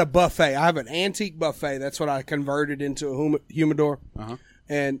 I've got a buffet. I have an antique buffet. That's what I converted into a humidor.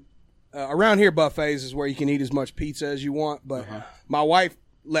 And around here, buffets is where you can eat as much pizza as you want. But my wife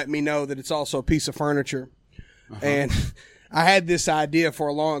let me know that it's also a piece of furniture. And I had this idea for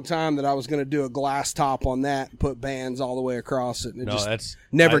a long time that I was going to do a glass top on that and put bands all the way across it. And it just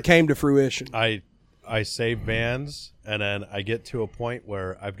never came to fruition. I save bands, and then I get to a point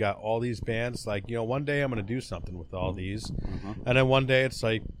where I've got all these bands. Like, you know, one day I'm going to do something with all these, and then one day it's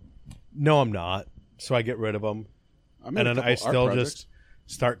like, no, I'm not. So I get rid of them, and then I still just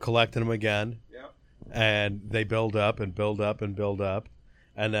start collecting them again. And they build up and build up and build up.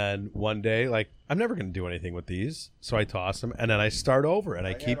 And then one day, like, I'm never going to do anything with these, so I toss them, and then I start over, and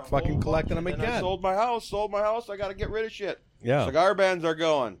I keep fucking collecting them again. I sold my house. I got to get rid of shit. Yeah. Cigar bands are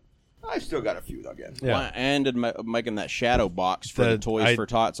going. I still got a few again. Yeah. Well, and making that shadow box for the Toys for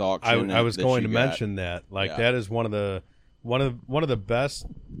Tots auction. I was that going you to got. mention that. Like, that is one of the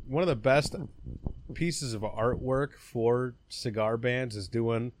best pieces of artwork for cigar bands is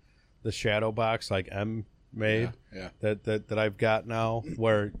doing the shadow box like M made that I've got now,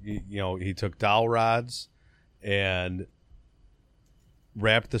 where you know, he took dowel rods and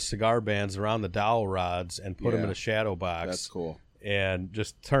wrapped the cigar bands around the dowel rods and put them in a shadow box. That's cool. And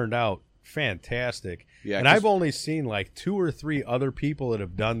just turned out fantastic. Yeah, and I've only seen like 2 or 3 other people that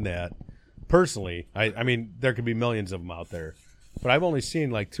have done that personally. I mean, there could be millions of them out there, but I've only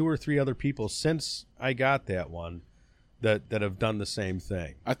seen like 2 or 3 other people since I got that one that have done the same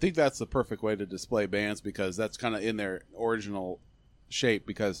thing. I think that's the perfect way to display bands because that's kind of in their original shape.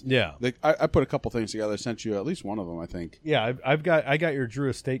 Because I put a couple things together, sent you at least one of them, I think. Yeah, I got your Drew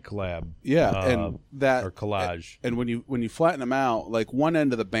Estate collab. Yeah, and that or collage. And when you flatten them out, like one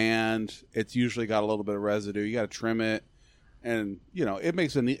end of the band, it's usually got a little bit of residue. You got to trim it, and you know it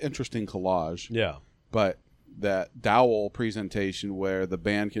makes an interesting collage. Yeah, but that dowel presentation where the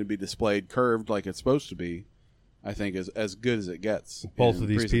band can be displayed curved like it's supposed to be, I think is as good as it gets. Both of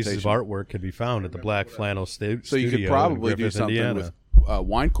these pieces of artwork could be found at the Black Flannel Studio. So you could probably do something Indiana. with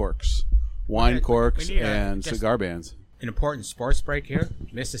wine corks and cigar bands. An important sports break here.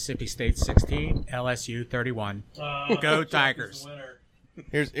 Mississippi State 16, LSU 31. Go Tigers.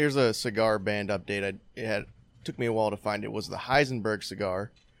 Here's a cigar band update. It took me a while to find. It was the Heisenberg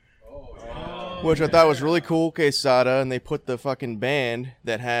cigar, which I thought was really cool, quesada, and they put the fucking band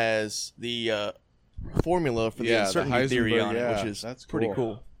that has the formula for the uncertainty theory on it, which is pretty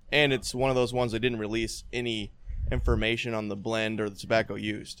cool. And it's one of those ones that didn't release any information on the blend or the tobacco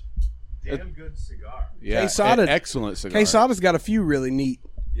used. Damn good cigar. Yeah, Quesada, excellent cigar. Quesada's got a few really neat.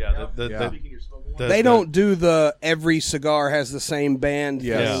 Yeah, they don't do the every cigar has the same band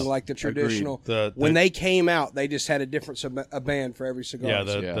Yes. thing like the traditional. Agreed. When they came out, they just had a different a band for every cigar. Yeah,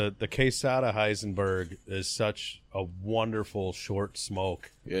 the Quesada Heisenberg is such a wonderful short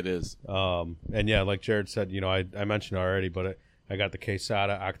smoke. It is. And yeah, like Jared said, you know, I mentioned it already, but I got the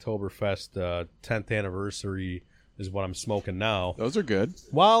Quesada Oktoberfest 10th anniversary is what I'm smoking now. Those are good.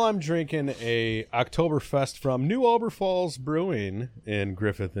 While I'm drinking a Oktoberfest from New Oberfalls Brewing in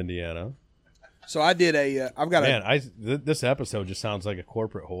Griffith, Indiana. So I did I've got this episode just sounds like a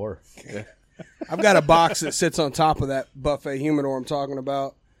corporate whore. I've got a box that sits on top of that buffet humidor I'm talking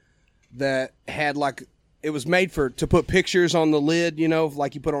about that had like it was made to put pictures on the lid, you know,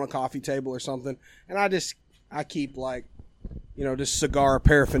 like you put on a coffee table or something. And I keep like, you know, just cigar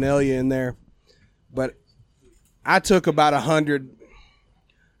paraphernalia in there. But I took about 100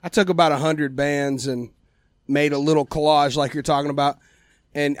 bands and made a little collage like you're talking about.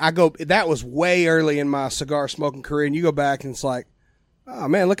 And that was way early in my cigar smoking career. And you go back and it's like, oh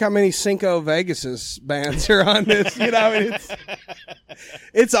man, look how many Cinco Vegas bands are on this. You know, I mean,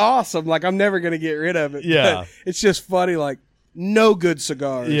 it's awesome. Like I'm never going to get rid of it. Yeah. But it's just funny. Like no good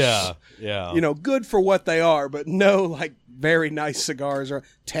cigars. Yeah. Yeah. You know, good for what they are, but no like very nice cigars or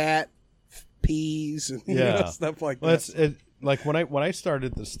tat peas and you know, stuff like that. Like when I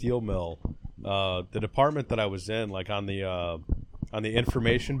started the steel mill, the department that I was in, like on the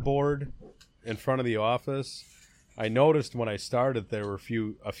information board in front of the office, I noticed when I started there were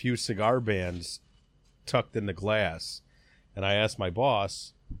a few cigar bands tucked in the glass, and I asked my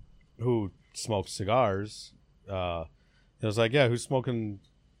boss, who smokes cigars, I was like, yeah, who's smoking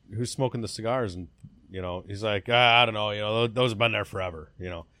the cigars? And you know, he's like, I don't know, you know, those have been there forever, you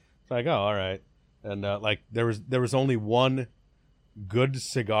know. It's like, oh, all right. And like there was only one good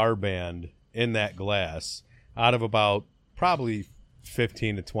cigar band in that glass out of about probably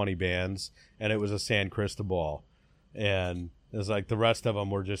 15 to 20 bands, and it was a San Cristobal. And it was like the rest of them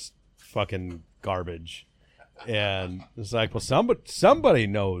were just fucking garbage. And it's like, well, somebody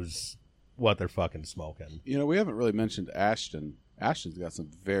knows what they're fucking smoking. You know, we haven't really mentioned Ashton. Ashton's got some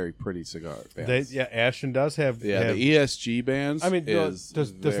very pretty cigar bands. Ashton does have. The ESG bands. I mean, does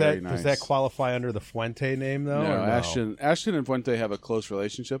that qualify under the Fuente name though? No, Ashton and Fuente have a close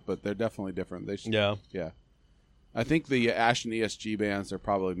relationship, but they're definitely different. Yeah. I think the Ashton ESG bands are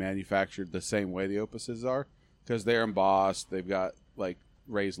probably manufactured the same way the Opuses are because they're embossed. They've got like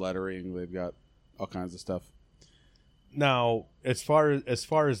raised lettering. They've got all kinds of stuff. Now, as far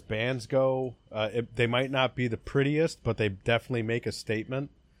as bands go, they might not be the prettiest, but they definitely make a statement.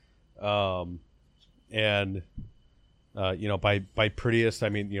 And by prettiest, I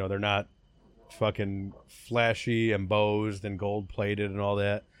mean they're not fucking flashy, embossed, and gold plated and all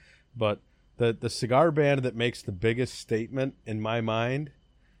that. But the cigar band that makes the biggest statement in my mind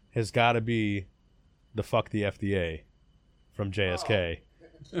has got to be the "Fuck the FDA" from JSK.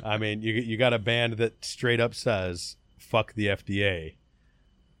 Oh. I mean, you got a band that straight up says fuck the FDA.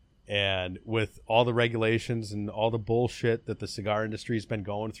 And with all the regulations and all the bullshit that the cigar industry's been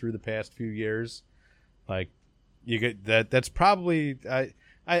going through the past few years, like you get that's probably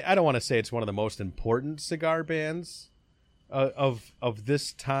I don't want to say it's one of the most important cigar bands of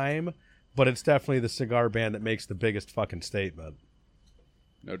this time, but it's definitely the cigar band that makes the biggest fucking statement.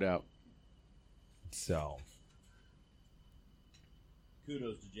 No doubt. So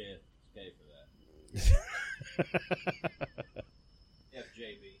kudos to JSK for that.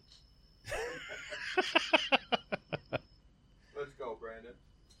 FJB. Let's go, Brandon.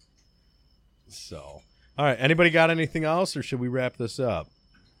 So, all right. Anybody got anything else, or should we wrap this up?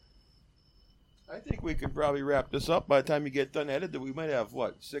 I think we could probably wrap this up. By the time you get done edited, we might have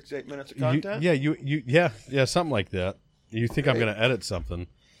 6-8 minutes of content. Yeah, something like that. You think I'm going to edit something?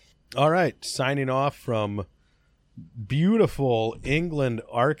 All right. Signing off from beautiful England,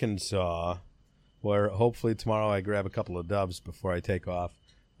 Arkansas, where hopefully tomorrow I grab a couple of dubs before I take off.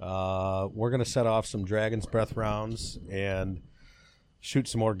 We're going to set off some Dragon's Breath rounds and shoot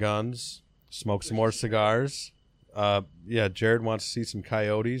some more guns, smoke some more cigars. Jared wants to see some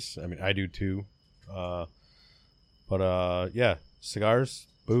coyotes. I mean, I do too. Cigars,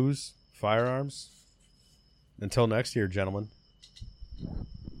 booze, firearms. Until next year, gentlemen.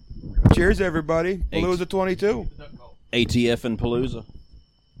 Cheers, everybody. Palooza 22. ATF and Palooza.